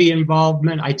 sometimes heavy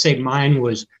involvement. I'd say mine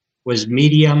was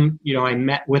medium. I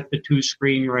met with the two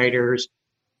screenwriters.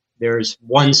 There's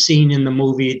one scene in the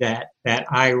movie that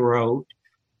I wrote.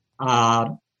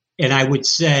 And I would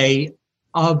say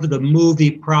of the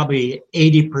movie, probably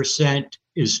 80%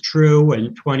 is true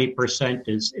and 20%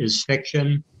 is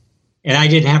fiction. And I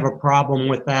didn't have a problem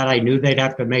with that. I knew they'd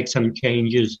have to make some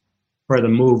changes for the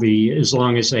movie as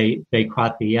long as they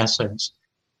caught the essence.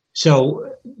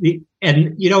 So,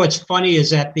 what's funny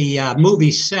is that the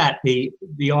movie set, the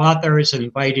author is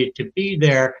invited to be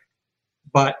there,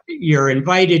 but you're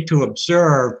invited to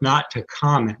observe, not to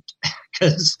comment.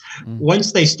 Because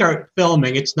once they start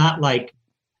filming, it's not like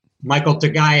Michael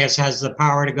Tougias has the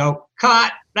power to go,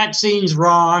 cut, that scene's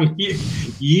wrong.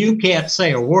 You can't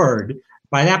say a word.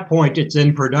 By that point, it's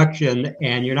in production,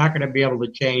 and you're not going to be able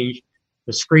to change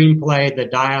the screenplay, the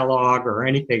dialogue, or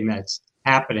anything that's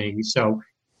happening. So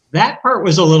that part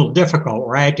was a little difficult,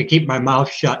 right? To keep my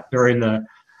mouth shut during the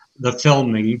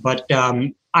filming. But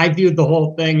I viewed the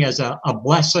whole thing as a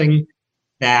blessing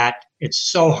that it's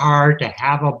so hard to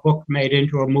have a book made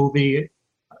into a movie.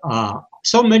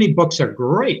 So many books are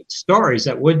great stories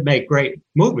that would make great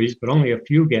movies, but only a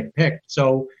few get picked.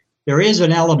 So there is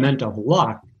an element of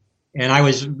luck. And I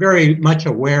was very much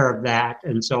aware of that.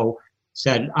 And so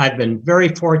said, I've been very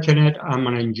fortunate. I'm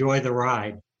going to enjoy the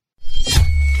ride.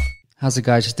 How's it,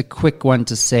 guys? Just a quick one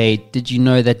to say, did you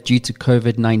know that due to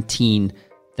COVID-19,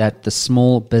 that the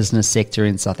small business sector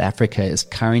in South Africa is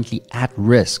currently at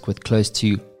risk with close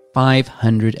to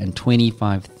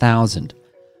 525,000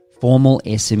 formal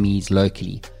SMEs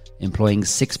locally, employing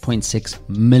 6.6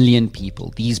 million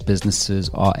people? These businesses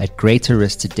are at greater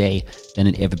risk today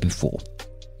than ever before.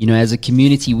 You know, as a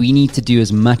community, we need to do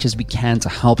as much as we can to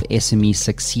help SMEs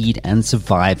succeed and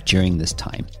survive during this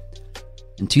time.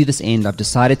 And to this end, I've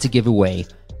decided to give away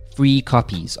free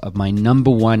copies of my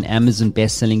 #1 Amazon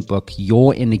best-selling book,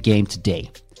 You're in the Game Today,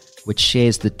 which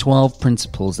shares the 12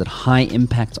 principles that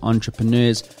high-impact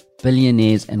entrepreneurs,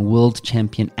 billionaires, and world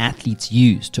champion athletes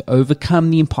use to overcome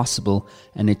the impossible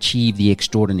and achieve the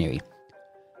extraordinary.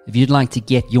 If you'd like to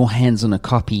get your hands on a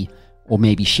copy, or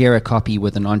maybe share a copy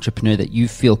with an entrepreneur that you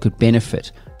feel could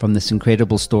benefit from this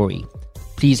incredible story,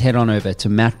 please head on over to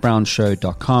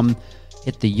mattbrownshow.com,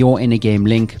 hit the You're in a Game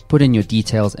link, put in your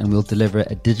details, and we'll deliver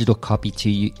a digital copy to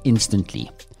you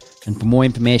instantly. And for more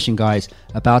information, guys,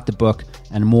 about the book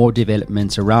and more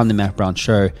developments around the Matt Brown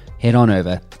Show, head on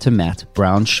over to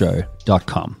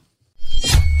mattbrownshow.com.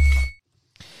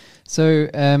 So,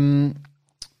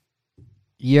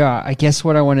 yeah, I guess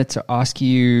what I wanted to ask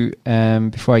you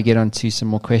before I get on to some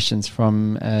more questions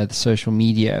from the social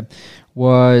media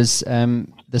was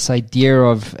this idea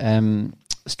of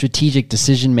strategic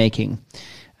decision making.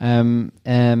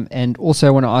 And also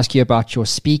I want to ask you about your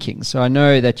speaking. So I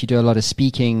know that you do a lot of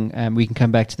speaking. We can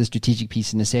come back to the strategic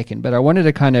piece in a second, but I wanted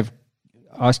to kind of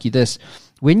ask you this.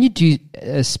 When you do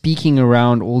speaking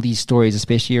around all these stories,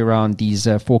 especially around these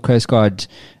 4 Coast Guard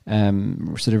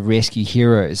sort of rescue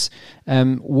heroes,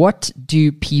 what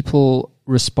do people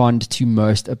respond to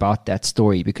most about that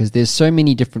story? Because there's so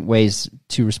many different ways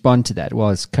to respond to that. Well,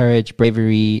 it's courage,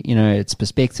 bravery, you know, it's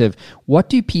perspective. What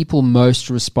do people most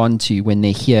respond to when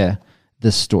they hear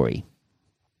this story?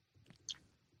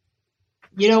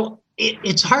 You know,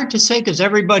 it's hard to say because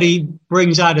everybody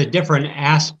brings out a different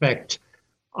aspect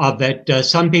of it.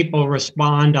 Some people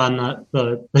respond on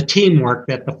the teamwork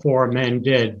that the 4 men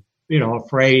did, you know,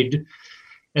 afraid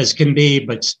as can be,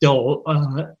 but still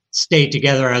stay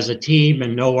together as a team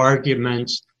and no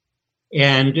arguments.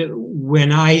 And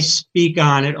when I speak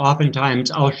on it,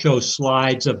 oftentimes I'll show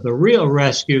slides of the real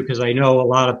rescue because I know a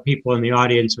lot of people in the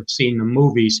audience have seen the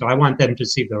movie. So I want them to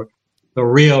see the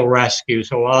real rescue.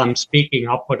 So while I'm speaking,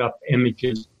 I'll put up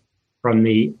images from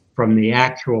the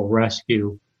actual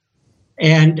rescue.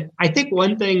 And I think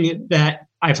one thing that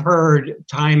I've heard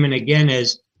time and again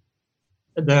is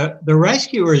the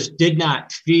rescuers did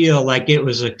not feel like it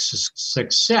was a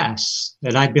success.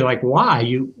 And I'd be like, why?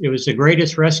 It was the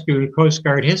greatest rescue in Coast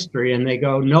Guard history. And they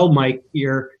go, no, Mike,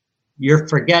 you're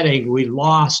forgetting we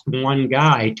lost one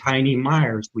guy, Tiny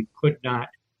Myers. We could not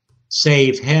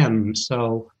save him.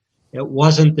 So it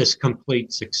wasn't this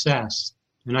complete success.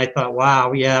 And I thought,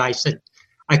 wow, yeah, I said,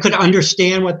 I could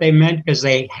understand what they meant because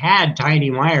they had Tiny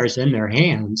Myers in their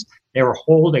hands. They were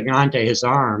holding onto his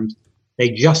arms. They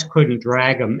just couldn't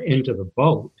drag him into the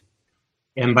boat.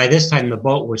 And by this time, the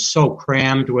boat was so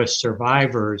crammed with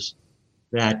survivors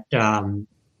that,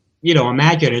 you know,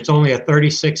 imagine it's only a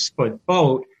 36-foot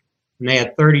boat, and they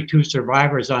had 32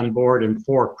 survivors on board and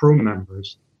 4 crew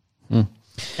members.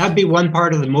 That'd be one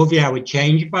part of the movie I would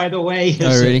change, by the way.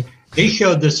 Oh, really? They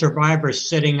showed the survivors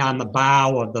sitting on the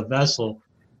bow of the vessel.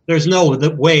 There's no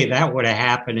way that would have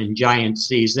happened in giant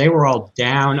seas. They were all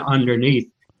down underneath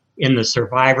in the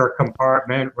survivor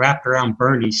compartment, wrapped around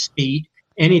Bernie's feet.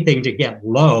 Anything to get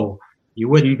low, you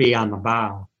wouldn't be on the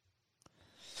bow.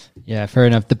 Yeah, fair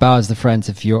enough. The bow is the front,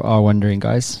 if you are wondering,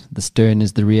 guys. The stern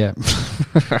is the rear.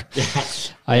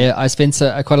 I spent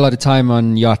quite a lot of time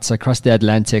on yachts. I crossed the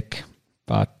Atlantic,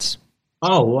 but...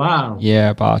 Oh, wow.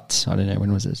 Yeah, about, I don't know,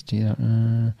 when was this?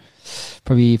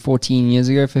 Probably 14 years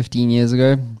ago, 15 years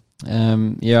ago.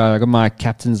 Yeah, I got my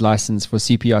captain's license for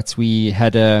super yachts. We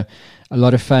had a a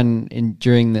lot of fun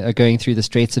during going through the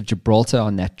Straits of Gibraltar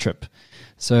on that trip.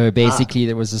 So basically,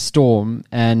 there was a storm,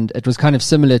 and it was kind of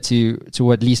similar to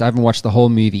what, at least I haven't watched the whole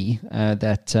movie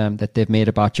that they've made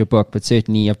about your book, but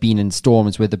certainly I've been in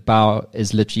storms where the bow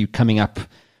is literally coming up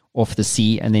off the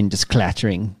sea and then just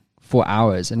clattering for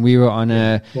hours. And we were on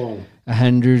a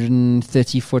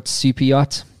 130-foot super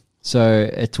yacht. So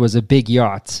it was a big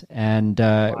yacht, and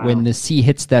when the sea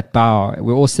hits that bow,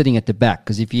 we're all sitting at the back,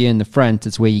 because if you're in the front,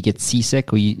 it's where you get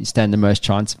seasick, or you stand the most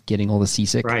chance of getting all the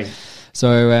seasick. Right.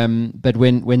 So, but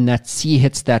when that sea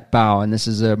hits that bow, and this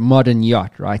is a modern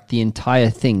yacht, right, the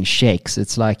entire thing shakes.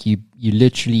 It's like you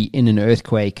literally in an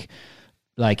earthquake,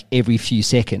 like every few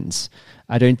seconds.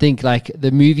 I don't think, like, the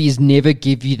movies never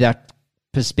give you that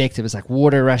perspective. It's like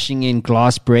water rushing in,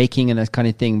 glass breaking, and that kind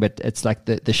of thing. But it's like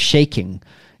the shaking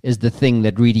is the thing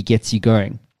that really gets you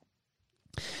going.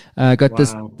 Got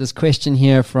this question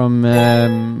here from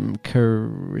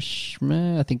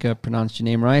Karishma. I think I pronounced your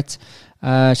name right. She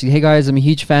said, "Hey guys, I'm a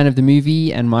huge fan of the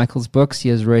movie and Michael's books. He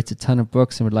has wrote a ton of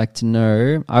books and I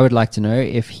would like to know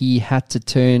if he had to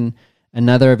turn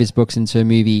another of his books into a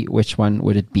movie, which one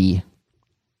would it be?"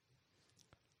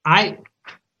 I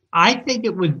think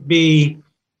it would be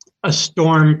A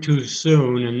Storm Too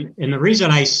Soon. And the reason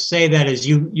I say that is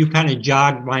you kind of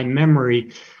jogged my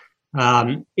memory.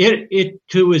 It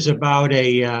too is about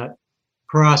a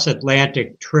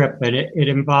cross-Atlantic trip, and it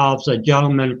involves a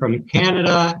gentleman from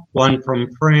Canada, one from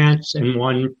France, and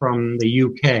one from the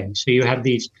UK. So you have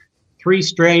these three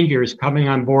strangers coming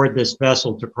on board this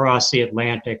vessel to cross the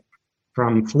Atlantic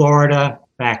from Florida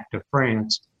back to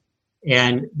France.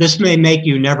 And this may make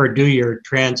you never do your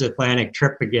transatlantic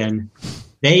trip again.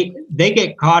 They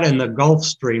get caught in the Gulf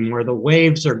Stream where the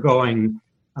waves are going,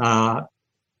 the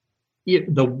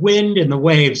wind and the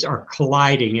waves are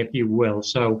colliding, if you will.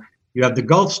 So you have the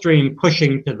Gulf Stream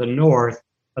pushing to the north,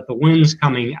 but the wind's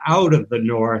coming out of the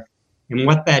north. And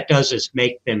what that does is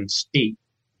make them steep.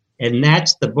 And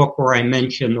that's the book where I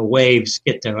mentioned the waves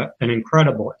get to an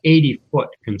incredible 80-foot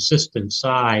consistent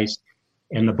size,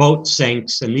 and the boat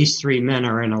sinks, and these three men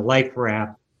are in a life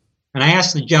raft. And I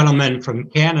asked the gentleman from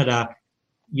Canada,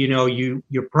 you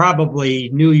probably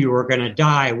knew you were going to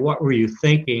die. What were you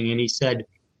thinking? And he said,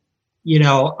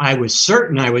 I was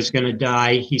certain I was going to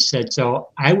die. He said,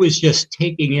 so I was just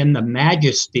taking in the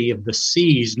majesty of the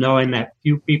seas, knowing that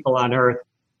few people on earth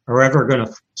are ever going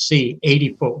to see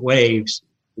 80-foot waves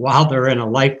while they're in a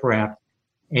life raft.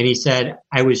 And he said,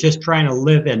 I was just trying to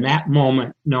live in that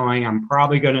moment, knowing I'm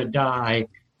probably going to die,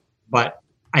 but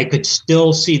I could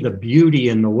still see the beauty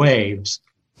in the waves.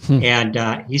 And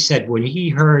he said when he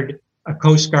heard a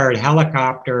Coast Guard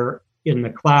helicopter in the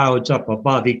clouds up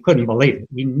above, he couldn't believe it.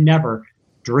 He never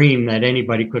dreamed that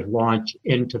anybody could launch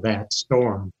into that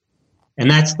storm.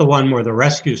 And that's the one where the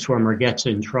rescue swimmer gets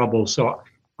in trouble. So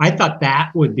I thought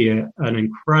that would be an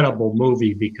incredible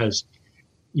movie, because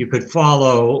you could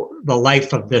follow the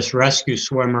life of this rescue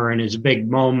swimmer in his big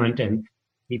moment, and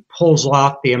he pulls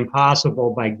off the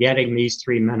impossible by getting these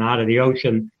three men out of the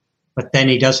ocean, but then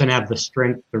he doesn't have the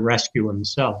strength to rescue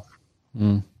himself.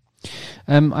 I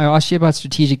asked you about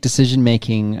strategic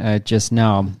decision-making just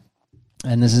now,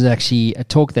 and this is actually a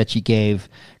talk that you gave,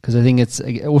 because I think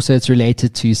it's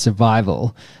related to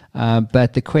survival.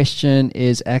 But the question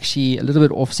is actually a little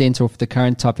bit off-center of the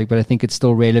current topic, but I think it's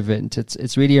still relevant.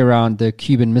 It's really around the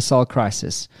Cuban Missile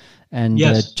Crisis and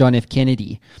John F.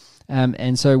 Kennedy.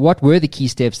 And so what were the key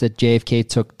steps that JFK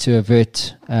took to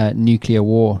avert nuclear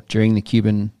war during the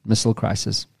Cuban Missile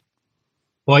Crisis?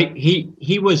 Well,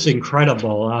 he was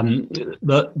incredible.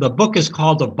 The book is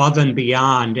called Above and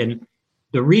Beyond, and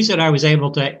the reason I was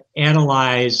able to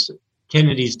analyze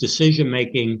Kennedy's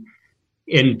decision-making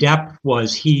in depth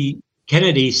was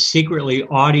Kennedy secretly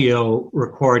audio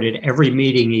recorded every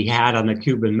meeting he had on the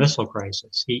Cuban Missile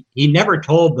Crisis. He never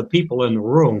told the people in the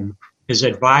room, his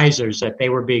advisors, that they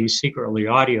were being secretly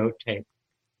audio taped.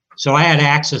 So I had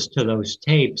access to those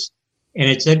tapes. And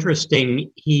it's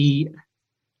interesting, he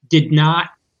did not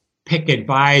pick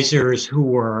advisors who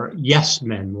were yes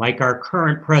men, like our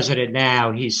current president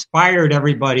now. He's fired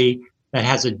everybody that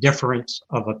has a difference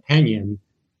of opinion.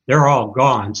 They're all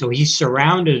gone. So he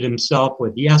surrounded himself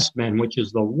with yes men, which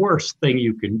is the worst thing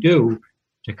you can do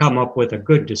to come up with a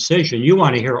good decision. You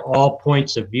want to hear all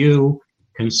points of view,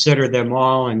 consider them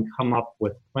all, and come up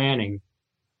with planning.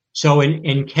 So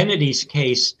in Kennedy's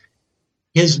case,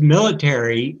 his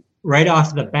military right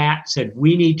off the bat said,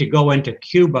 we need to go into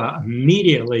Cuba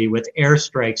immediately with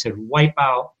airstrikes and wipe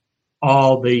out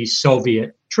all the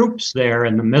Soviet troops there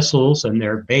and the missiles and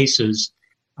their bases,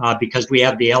 because we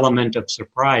have the element of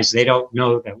surprise. They don't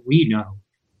know that we know.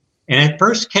 And at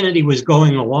first, Kennedy was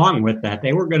going along with that.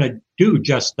 They were going to do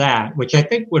just that, which I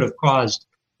think would have caused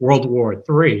World War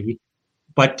III.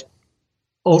 But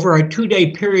over a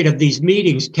 2-day period of these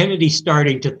meetings, Kennedy's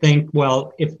starting to think,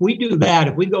 well, if we do that,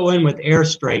 if we go in with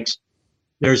airstrikes,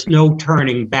 there's no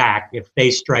turning back. If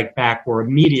they strike back, we're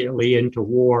immediately into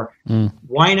war.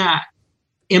 Why not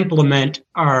implement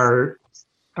our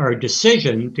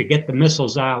decision to get the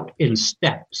missiles out in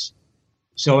steps?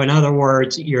 So in other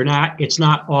words, it's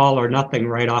not all or nothing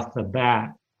right off the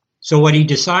bat. So what he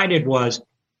decided was,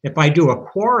 if I do a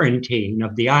quarantine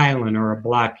of the island or a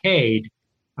blockade,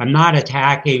 I'm not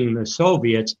attacking the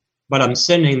Soviets, but I'm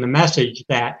sending the message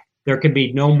that there can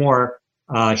be no more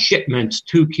shipments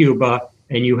to Cuba,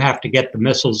 and you have to get the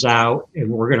missiles out, and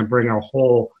we're going to bring our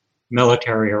whole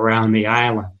military around the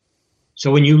island.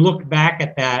 So when you look back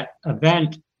at that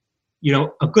event,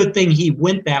 a good thing he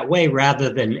went that way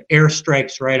rather than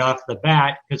airstrikes right off the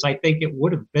bat, because I think it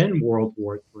would have been World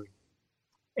War III.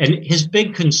 And his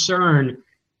big concern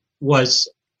was,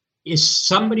 is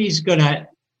somebody's going to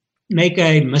make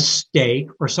a mistake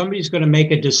or somebody's going to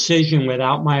make a decision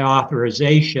without my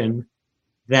authorization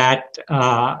that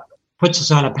puts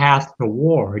us on a path to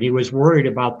war. And he was worried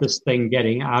about this thing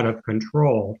getting out of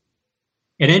control.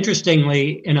 And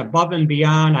interestingly, in Above and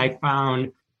Beyond, I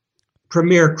found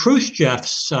Premier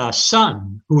Khrushchev's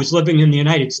son, who was living in the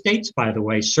United States, by the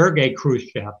way, Sergei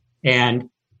Khrushchev. And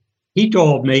he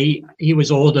told me he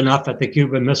was old enough at the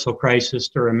Cuban Missile Crisis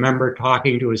to remember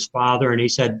talking to his father. And he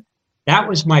said, that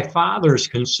was my father's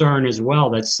concern as well,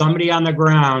 that somebody on the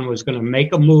ground was going to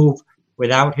make a move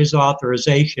without his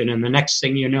authorization. And the next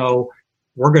thing you know,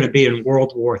 we're going to be in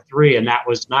World War III. And that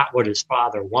was not what his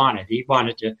father wanted. He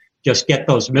wanted to just get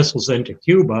those missiles into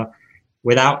Cuba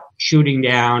without shooting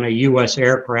down a U.S.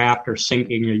 aircraft or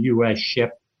sinking a U.S.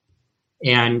 ship.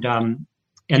 And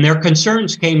their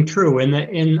concerns came true.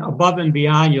 In Above and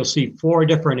Beyond, you'll see 4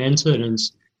 different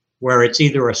incidents where it's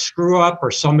either a screw-up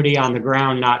or somebody on the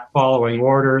ground not following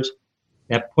orders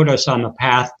that put us on the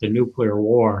path to nuclear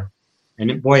war.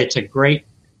 And boy, it's a great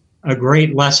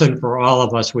lesson for all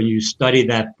of us when you study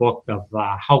that book of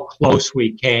how close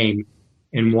we came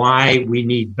and why we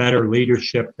need better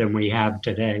leadership than we have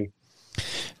today.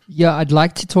 Yeah, I'd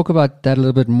like to talk about that a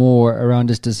little bit more around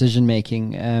his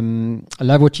decision-making. I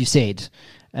love what you said,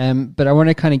 but I want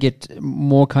to kind of get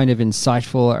more kind of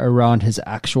insightful around his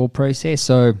actual process.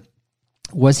 So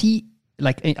was he,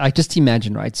 like, I just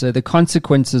imagine, right? So the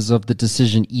consequences of the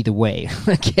decision either way,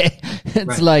 okay? It's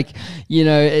right. Like,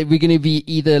 we're going to be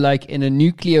either like in a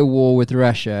nuclear war with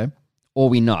Russia or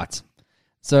we're not.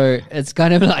 So it's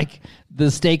kind of like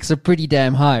the stakes are pretty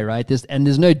damn high, right?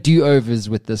 There's no do-overs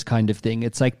with this kind of thing.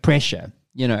 It's like pressure,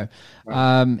 Right.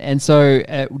 And so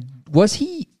was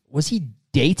he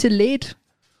data-led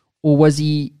or was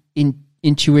he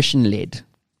intuition-led?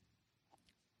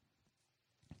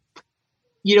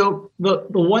 The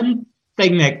one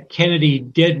thing that Kennedy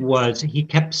did was he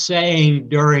kept saying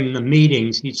during the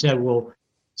meetings, he said, well,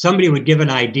 somebody would give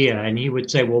an idea and he would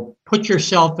say, well, put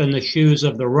yourself in the shoes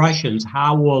of the Russians.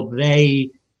 How will they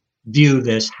view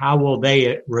this? How will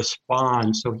they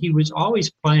respond? So he was always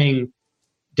playing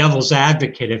devil's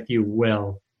advocate, if you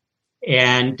will,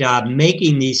 and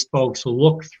making these folks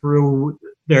look through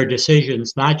their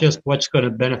decisions, not just what's going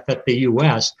to benefit the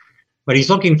U.S., but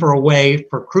he's looking for a way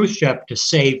for Khrushchev to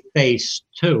save face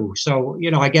too. So,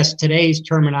 I guess today's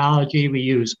terminology we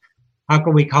use, how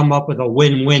can we come up with a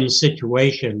win-win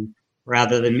situation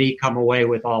rather than me come away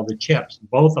with all the chips?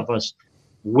 Both of us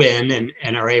win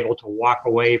and are able to walk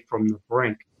away from the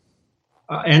brink.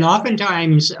 And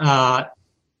oftentimes, a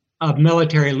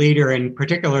military leader, in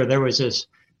particular, there was this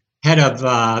head of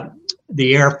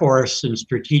the Air Force and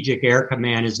Strategic Air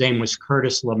Command, his name was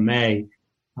Curtis LeMay,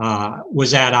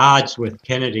 was at odds with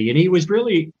Kennedy. And he was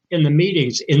really, in the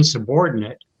meetings,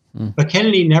 insubordinate. But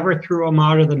Kennedy never threw him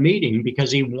out of the meeting because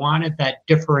he wanted that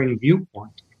differing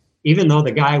viewpoint. Even though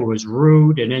the guy was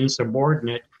rude and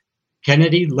insubordinate,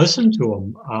 Kennedy listened to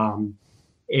him.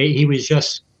 He was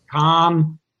just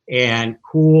calm and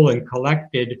cool and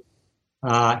collected.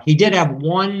 He did have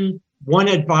one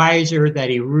advisor that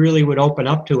he really would open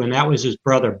up to, and that was his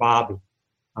brother, Bobby.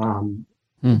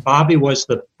 Bobby was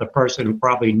the person who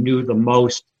probably knew the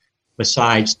most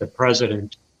besides the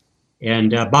president.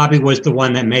 And Bobby was the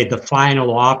one that made the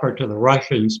final offer to the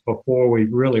Russians before we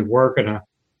really were going to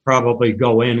probably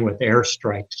go in with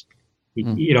airstrikes.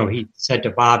 He said to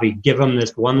Bobby, give him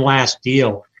this one last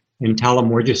deal and tell him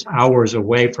we're just hours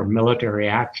away from military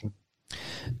action.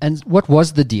 And what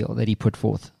was the deal that he put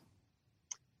forth?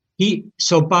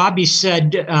 So Bobby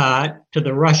said to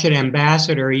the Russian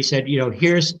ambassador, he said,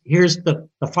 here's the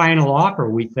final offer,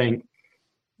 we think.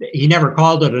 he never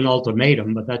called it an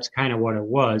ultimatum, but that's kind of what it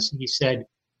was. He said,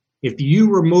 if you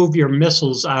remove your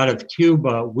missiles out of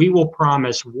Cuba, we will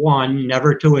promise, one,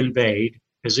 never to invade,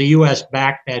 because the U.S.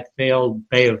 backed that failed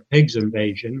Bay of Pigs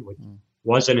invasion, which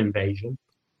was an invasion.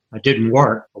 It didn't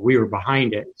work, but we were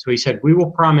behind it. So he said, we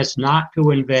will promise not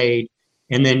to invade.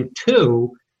 And then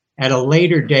two, at a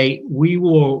later date, we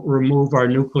will remove our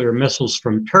nuclear missiles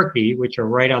from Turkey, which are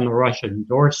right on the Russian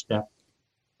doorstep.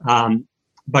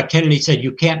 But Kennedy said,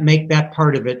 you can't make that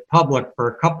part of it public for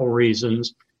a couple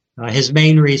reasons. His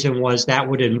main reason was that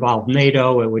would involve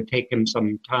NATO. It would take him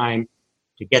some time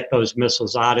to get those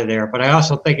missiles out of there. But I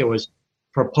also think it was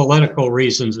for political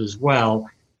reasons as well.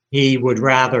 He would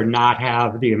rather not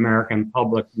have the American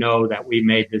public know that we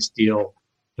made this deal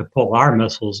to pull our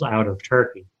missiles out of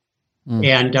Turkey.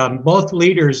 And both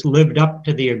leaders lived up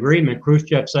to the agreement.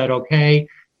 Khrushchev said, okay,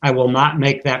 I will not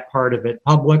make that part of it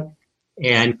public.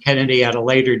 And Kennedy, at a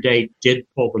later date, did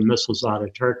pull the missiles out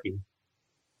of Turkey.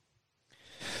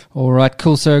 All right,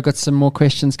 cool. So I've got some more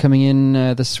questions coming in.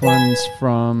 This one's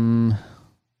from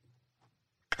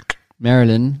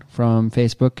Marilyn from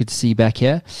Facebook. Good to see you back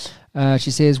here.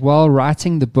 She says, while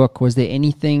writing the book, was there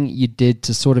anything you did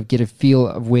to sort of get a feel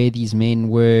of where these men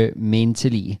were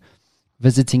mentally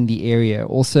visiting the area?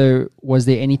 Also, was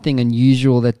there anything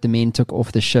unusual that the men took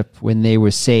off the ship when they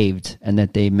were saved and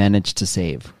that they managed to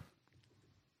save?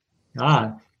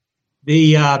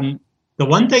 The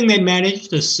one thing they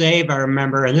managed to save, I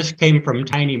remember, and this came from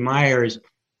Tiny Myers,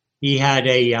 he had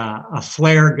a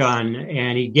flare gun,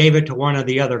 and he gave it to one of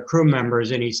the other crew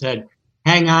members, and he said,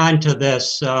 hang on to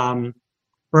this.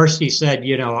 First, he said,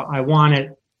 I want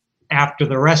it after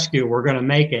the rescue. We're going to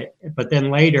make it. But then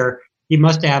later, he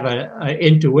must have an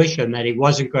intuition that he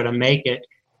wasn't going to make it.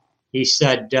 He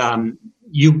said,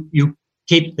 you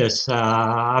keep this.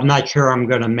 I'm not sure I'm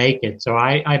going to make it. So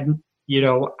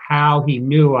how he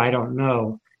knew, I don't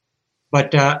know.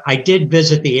 But I did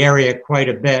visit the area quite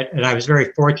a bit, and I was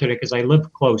very fortunate because I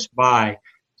lived close by.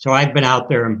 So I've been out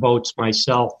there in boats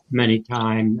myself many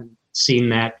times and seen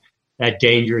that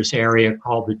dangerous area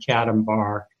called the Chatham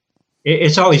Bar.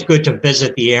 It's always good to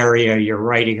visit the area you're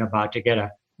writing about to get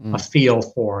a feel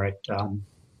for it.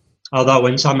 Although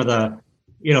in some of the,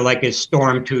 like a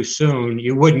Storm Too Soon,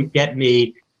 you wouldn't get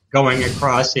me going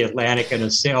across the Atlantic in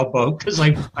a sailboat because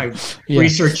I've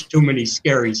researched too many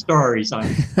scary stories.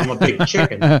 I'm a big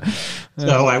chicken.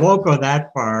 So I won't go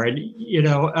that far. And,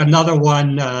 another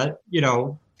one,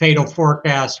 Fatal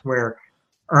Forecast, where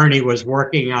Ernie was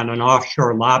working on an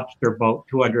offshore lobster boat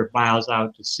 200 miles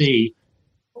out to sea.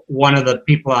 One of the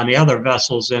people on the other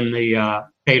vessels in the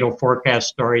Fatal Forecast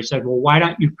story said, well, why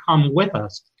don't you come with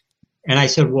us? And I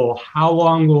said, well, how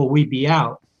long will we be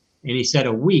out? And he said,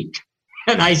 a week.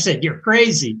 And I said, you're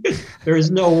crazy. There's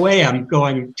no way I'm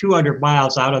going 200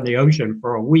 miles out on the ocean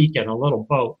for a week in a little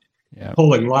boat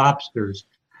pulling lobsters.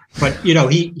 But,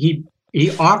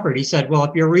 he offered, he said, well,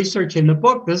 if you're researching the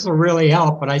book, this will really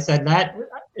help. And I said,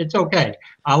 it's okay.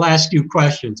 I'll ask you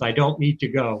questions. I don't need to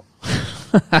go.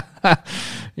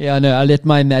 Yeah, no, I'll let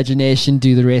my imagination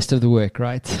do the rest of the work,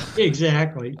 right?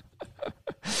 Exactly.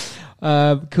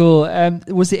 Cool.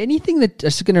 Was there anything that,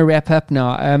 just going to wrap up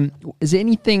now, is there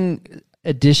anything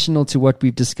additional to what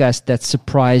we've discussed that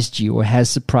surprised you or has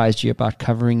surprised you about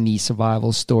covering these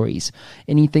survival stories?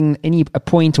 A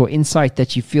point or insight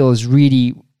that you feel is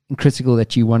really critical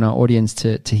that you want our audience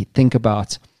to think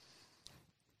about?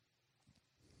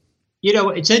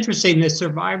 It's interesting. The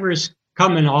survivors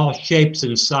come in all shapes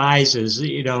and sizes,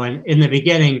 and in the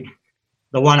beginning,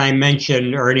 the one I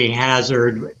mentioned, Ernie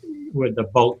Hazard, with the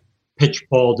boat pitch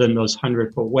pulled in those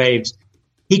 100-foot waves,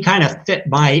 he kind of fit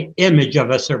my image of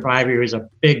a survivor. He was a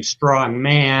big, strong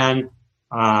man,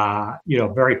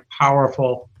 very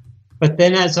powerful. But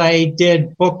then as I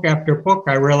did book after book,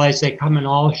 I realized they come in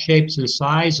all shapes and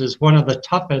sizes. One of the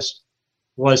toughest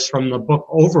was from the book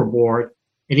Overboard.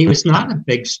 And he was not a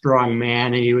big, strong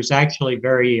man, and he was actually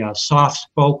very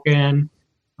soft-spoken,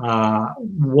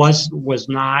 was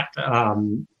not,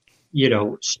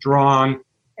 strong.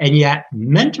 And yet,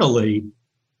 mentally,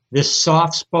 this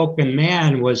soft-spoken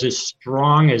man was as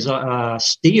strong as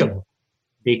steel,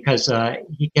 because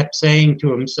he kept saying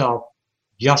to himself,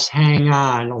 just hang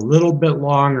on a little bit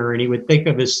longer. And he would think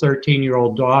of his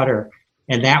 13-year-old daughter,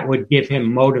 and that would give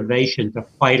him motivation to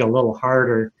fight a little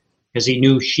harder, because he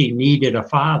knew she needed a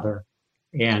father,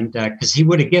 and because he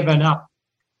would have given up.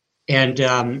 And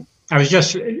I was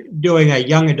just doing a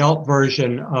young adult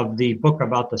version of the book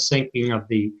about the sinking of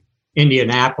the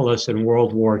Indianapolis in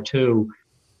World War II.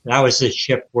 That was the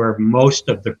ship where most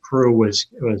of the crew was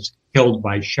killed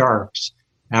by sharks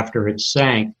after it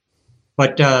sank.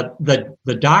 But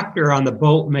the doctor on the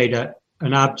boat made a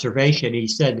an observation. He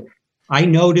said, I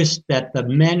noticed that the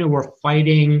men who were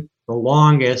fighting the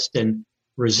longest and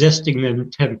resisting the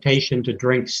temptation to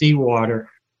drink seawater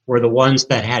were the ones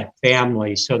that had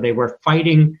families. So they were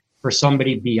fighting for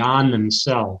somebody beyond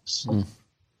themselves.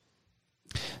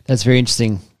 That's very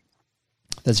interesting.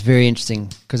 That's very interesting,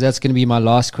 because that's going to be my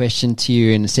last question to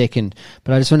you in a second.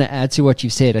 But I just want to add to what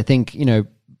you've said. I think,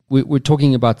 we're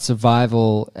talking about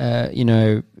survival,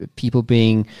 people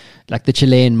being like the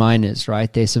Chilean miners,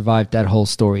 right? They survived that whole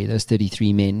story, those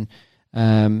 33 men.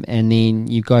 And then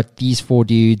you've got these 4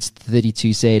 dudes,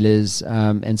 32 sailors.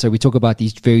 And so we talk about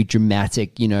these very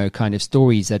dramatic, kind of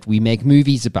stories that we make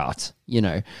movies about,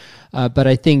 but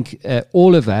I think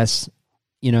all of us,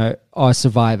 are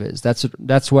survivors.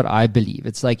 That's what I believe.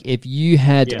 It's like, if you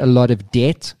had a lot of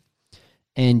debt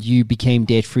and you became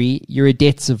debt free, you're a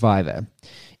debt survivor.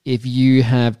 If you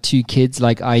have 2 kids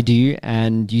like I do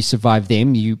and you survive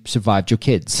them, you survived your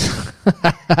kids.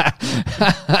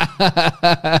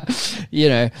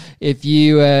 If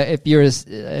you're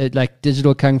like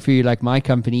digital kung fu, like my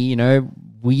company,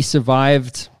 we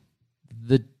survived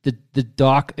the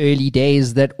dark early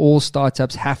days that all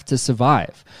startups have to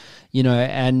survive.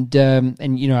 And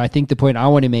I think the point I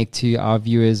want to make to our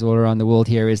viewers all around the world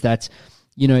here is that,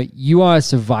 you are a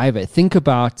survivor. Think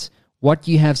about what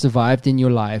you have survived in your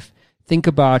life. Think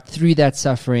about, through that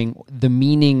suffering, the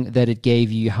meaning that it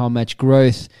gave you, how much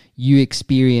growth you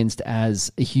experienced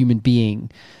as a human being,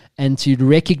 and to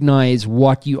recognize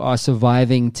what you are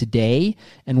surviving today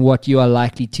and what you are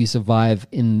likely to survive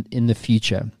in the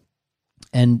future.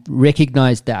 And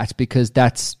recognize that, because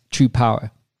that's true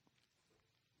power.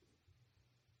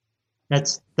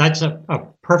 That's a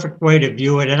perfect way to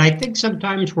view it. And I think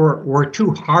sometimes we're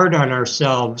too hard on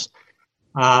ourselves.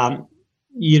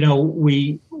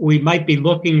 We might be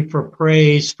looking for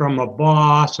praise from a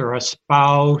boss or a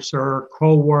spouse or a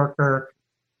coworker,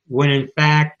 when in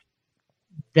fact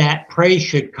that praise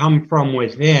should come from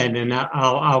within. And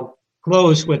I'll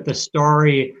close with the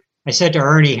story I said to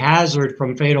Ernie Hazard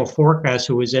from Fatal Forecast,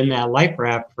 who was in that life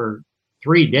raft for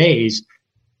 3 days.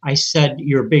 I said,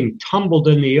 "You're being tumbled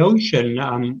in the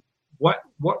ocean. What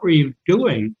were you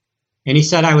doing?" And he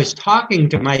said, "I was talking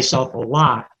to myself a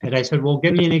lot." And I said, "Well,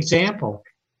 give me an example."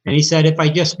 And he said, "If I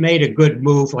just made a good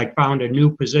move, like found a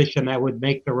new position that would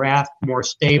make the raft more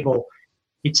stable,"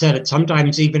 he said it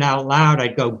sometimes even out loud,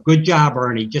 I'd go, "Good job,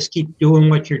 Ernie. Just keep doing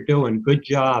what you're doing. Good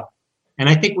job." And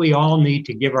I think we all need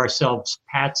to give ourselves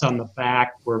pats on the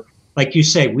back. Where, like you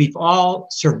say, we've all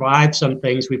survived some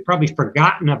things. We've probably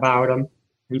forgotten about them.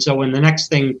 And so when the next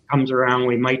thing comes around,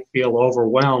 we might feel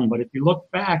overwhelmed. But if you look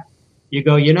back, you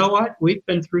go, you know what? We've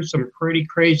been through some pretty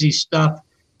crazy stuff.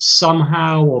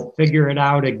 Somehow we'll figure it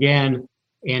out again.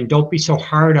 And don't be so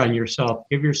hard on yourself.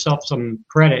 Give yourself some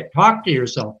credit. Talk to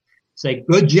yourself. Say,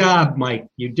 "Good job, Mike.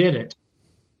 You did it."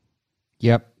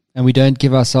 Yep. And we don't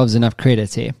give ourselves enough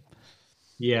credit here.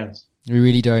 Yes. We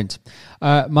really don't.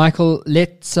 Michael,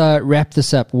 let's wrap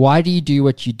this up. Why do you do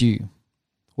what you do?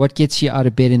 What gets you out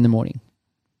of bed in the morning?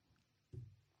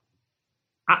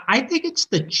 I think it's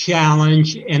the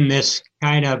challenge and this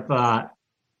kind of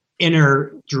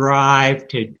inner drive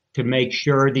to make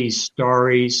sure these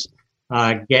stories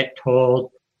get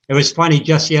told. It was funny,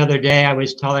 just the other day, I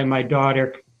was telling my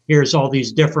daughter, here's all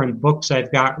these different books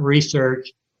I've got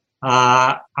researched.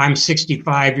 I'm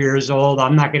 65 years old.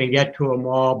 I'm not going to get to them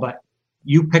all, but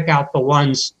you pick out the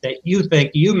ones that you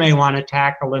think you may want to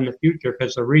tackle in the future,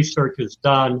 because the research is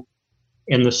done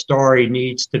and the story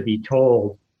needs to be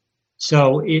told.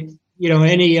 So if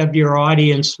any of your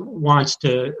audience wants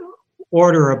to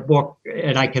order a book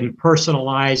and I can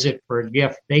personalize it for a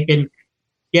gift, they can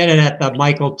get it at the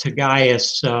Michael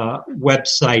Tougias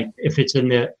website if it's in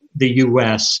the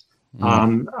U.S.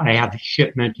 I have a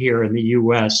shipment here in the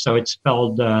U.S., so it's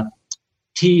spelled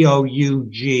Tougias.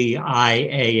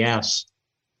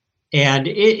 And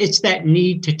it's that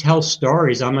need to tell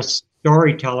stories. I'm a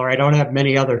storyteller. I don't have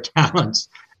many other talents.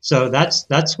 So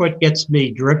that's what gets me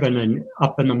driven and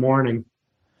up in the morning.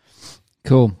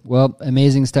 Cool. Well,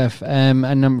 amazing stuff. And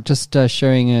I'm just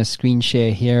showing a screen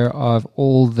share here of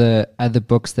all the other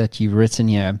books that you've written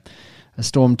here. A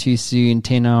Storm Too Soon,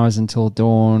 10 Hours Until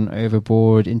Dawn,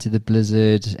 Overboard, Into the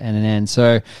Blizzard, and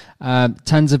so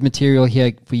tons of material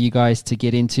here for you guys to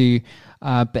get into.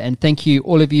 And thank you,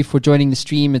 all of you, for joining the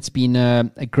stream. It's been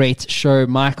a great show.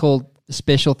 Michael,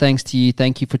 special thanks to you.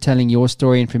 Thank you for telling your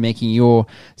story and for making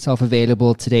yourself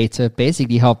available today to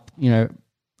basically help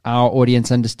our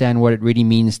audience understand what it really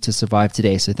means to survive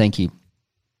today. So thank you.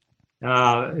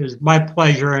 It was my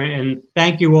pleasure, and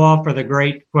thank you all for the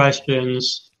great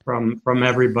questions from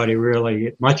everybody.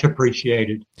 Really much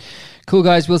appreciated. Cool,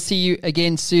 guys. We'll see you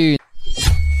again soon.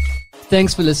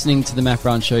 Thanks for listening to the Matt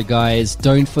Brown Show, guys.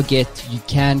 Don't forget, you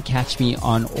can catch me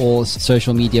on all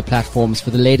social media platforms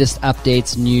for the latest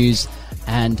updates, news,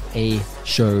 and a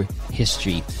show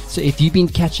history. So if you've been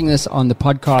catching this on the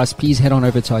podcast, please head on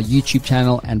over to our YouTube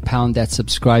channel and pound that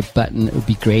subscribe button. It would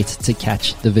be great to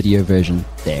catch the video version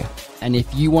there. And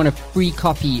if you want a free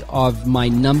copy of my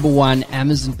 #1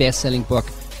 Amazon best-selling book,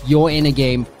 You're in a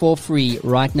Game, for free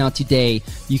right now today,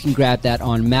 you can grab that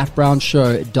on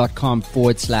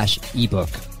mattbrownshow.com/ebook.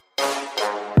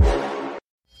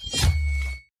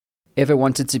 Ever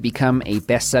wanted to become a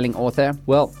best-selling author?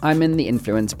 Well, I'm in the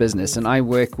influence business, and I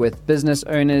work with business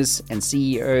owners and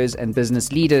CEOs and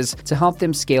business leaders to help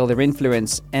them scale their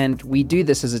influence. And we do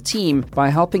this as a team by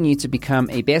helping you to become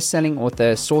a best-selling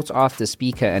author, sought-after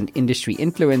speaker, and industry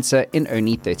influencer in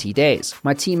only 30 days.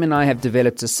 My team and I have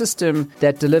developed a system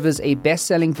that delivers a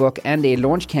best-selling book and a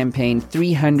launch campaign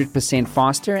 300%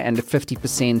 faster and at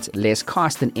 50% less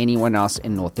cost than anyone else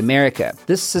in North America.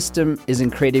 This system is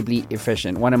incredibly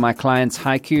efficient. One of my clients,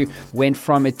 Haiku, went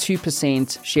from a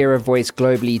 2% share of voice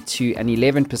globally to an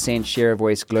 11% share of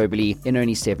voice globally in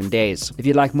only 7 days. If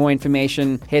you'd like more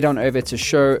information, head on over to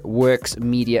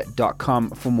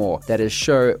showworksmedia.com for more. That is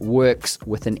showworks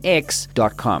with an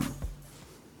X.com.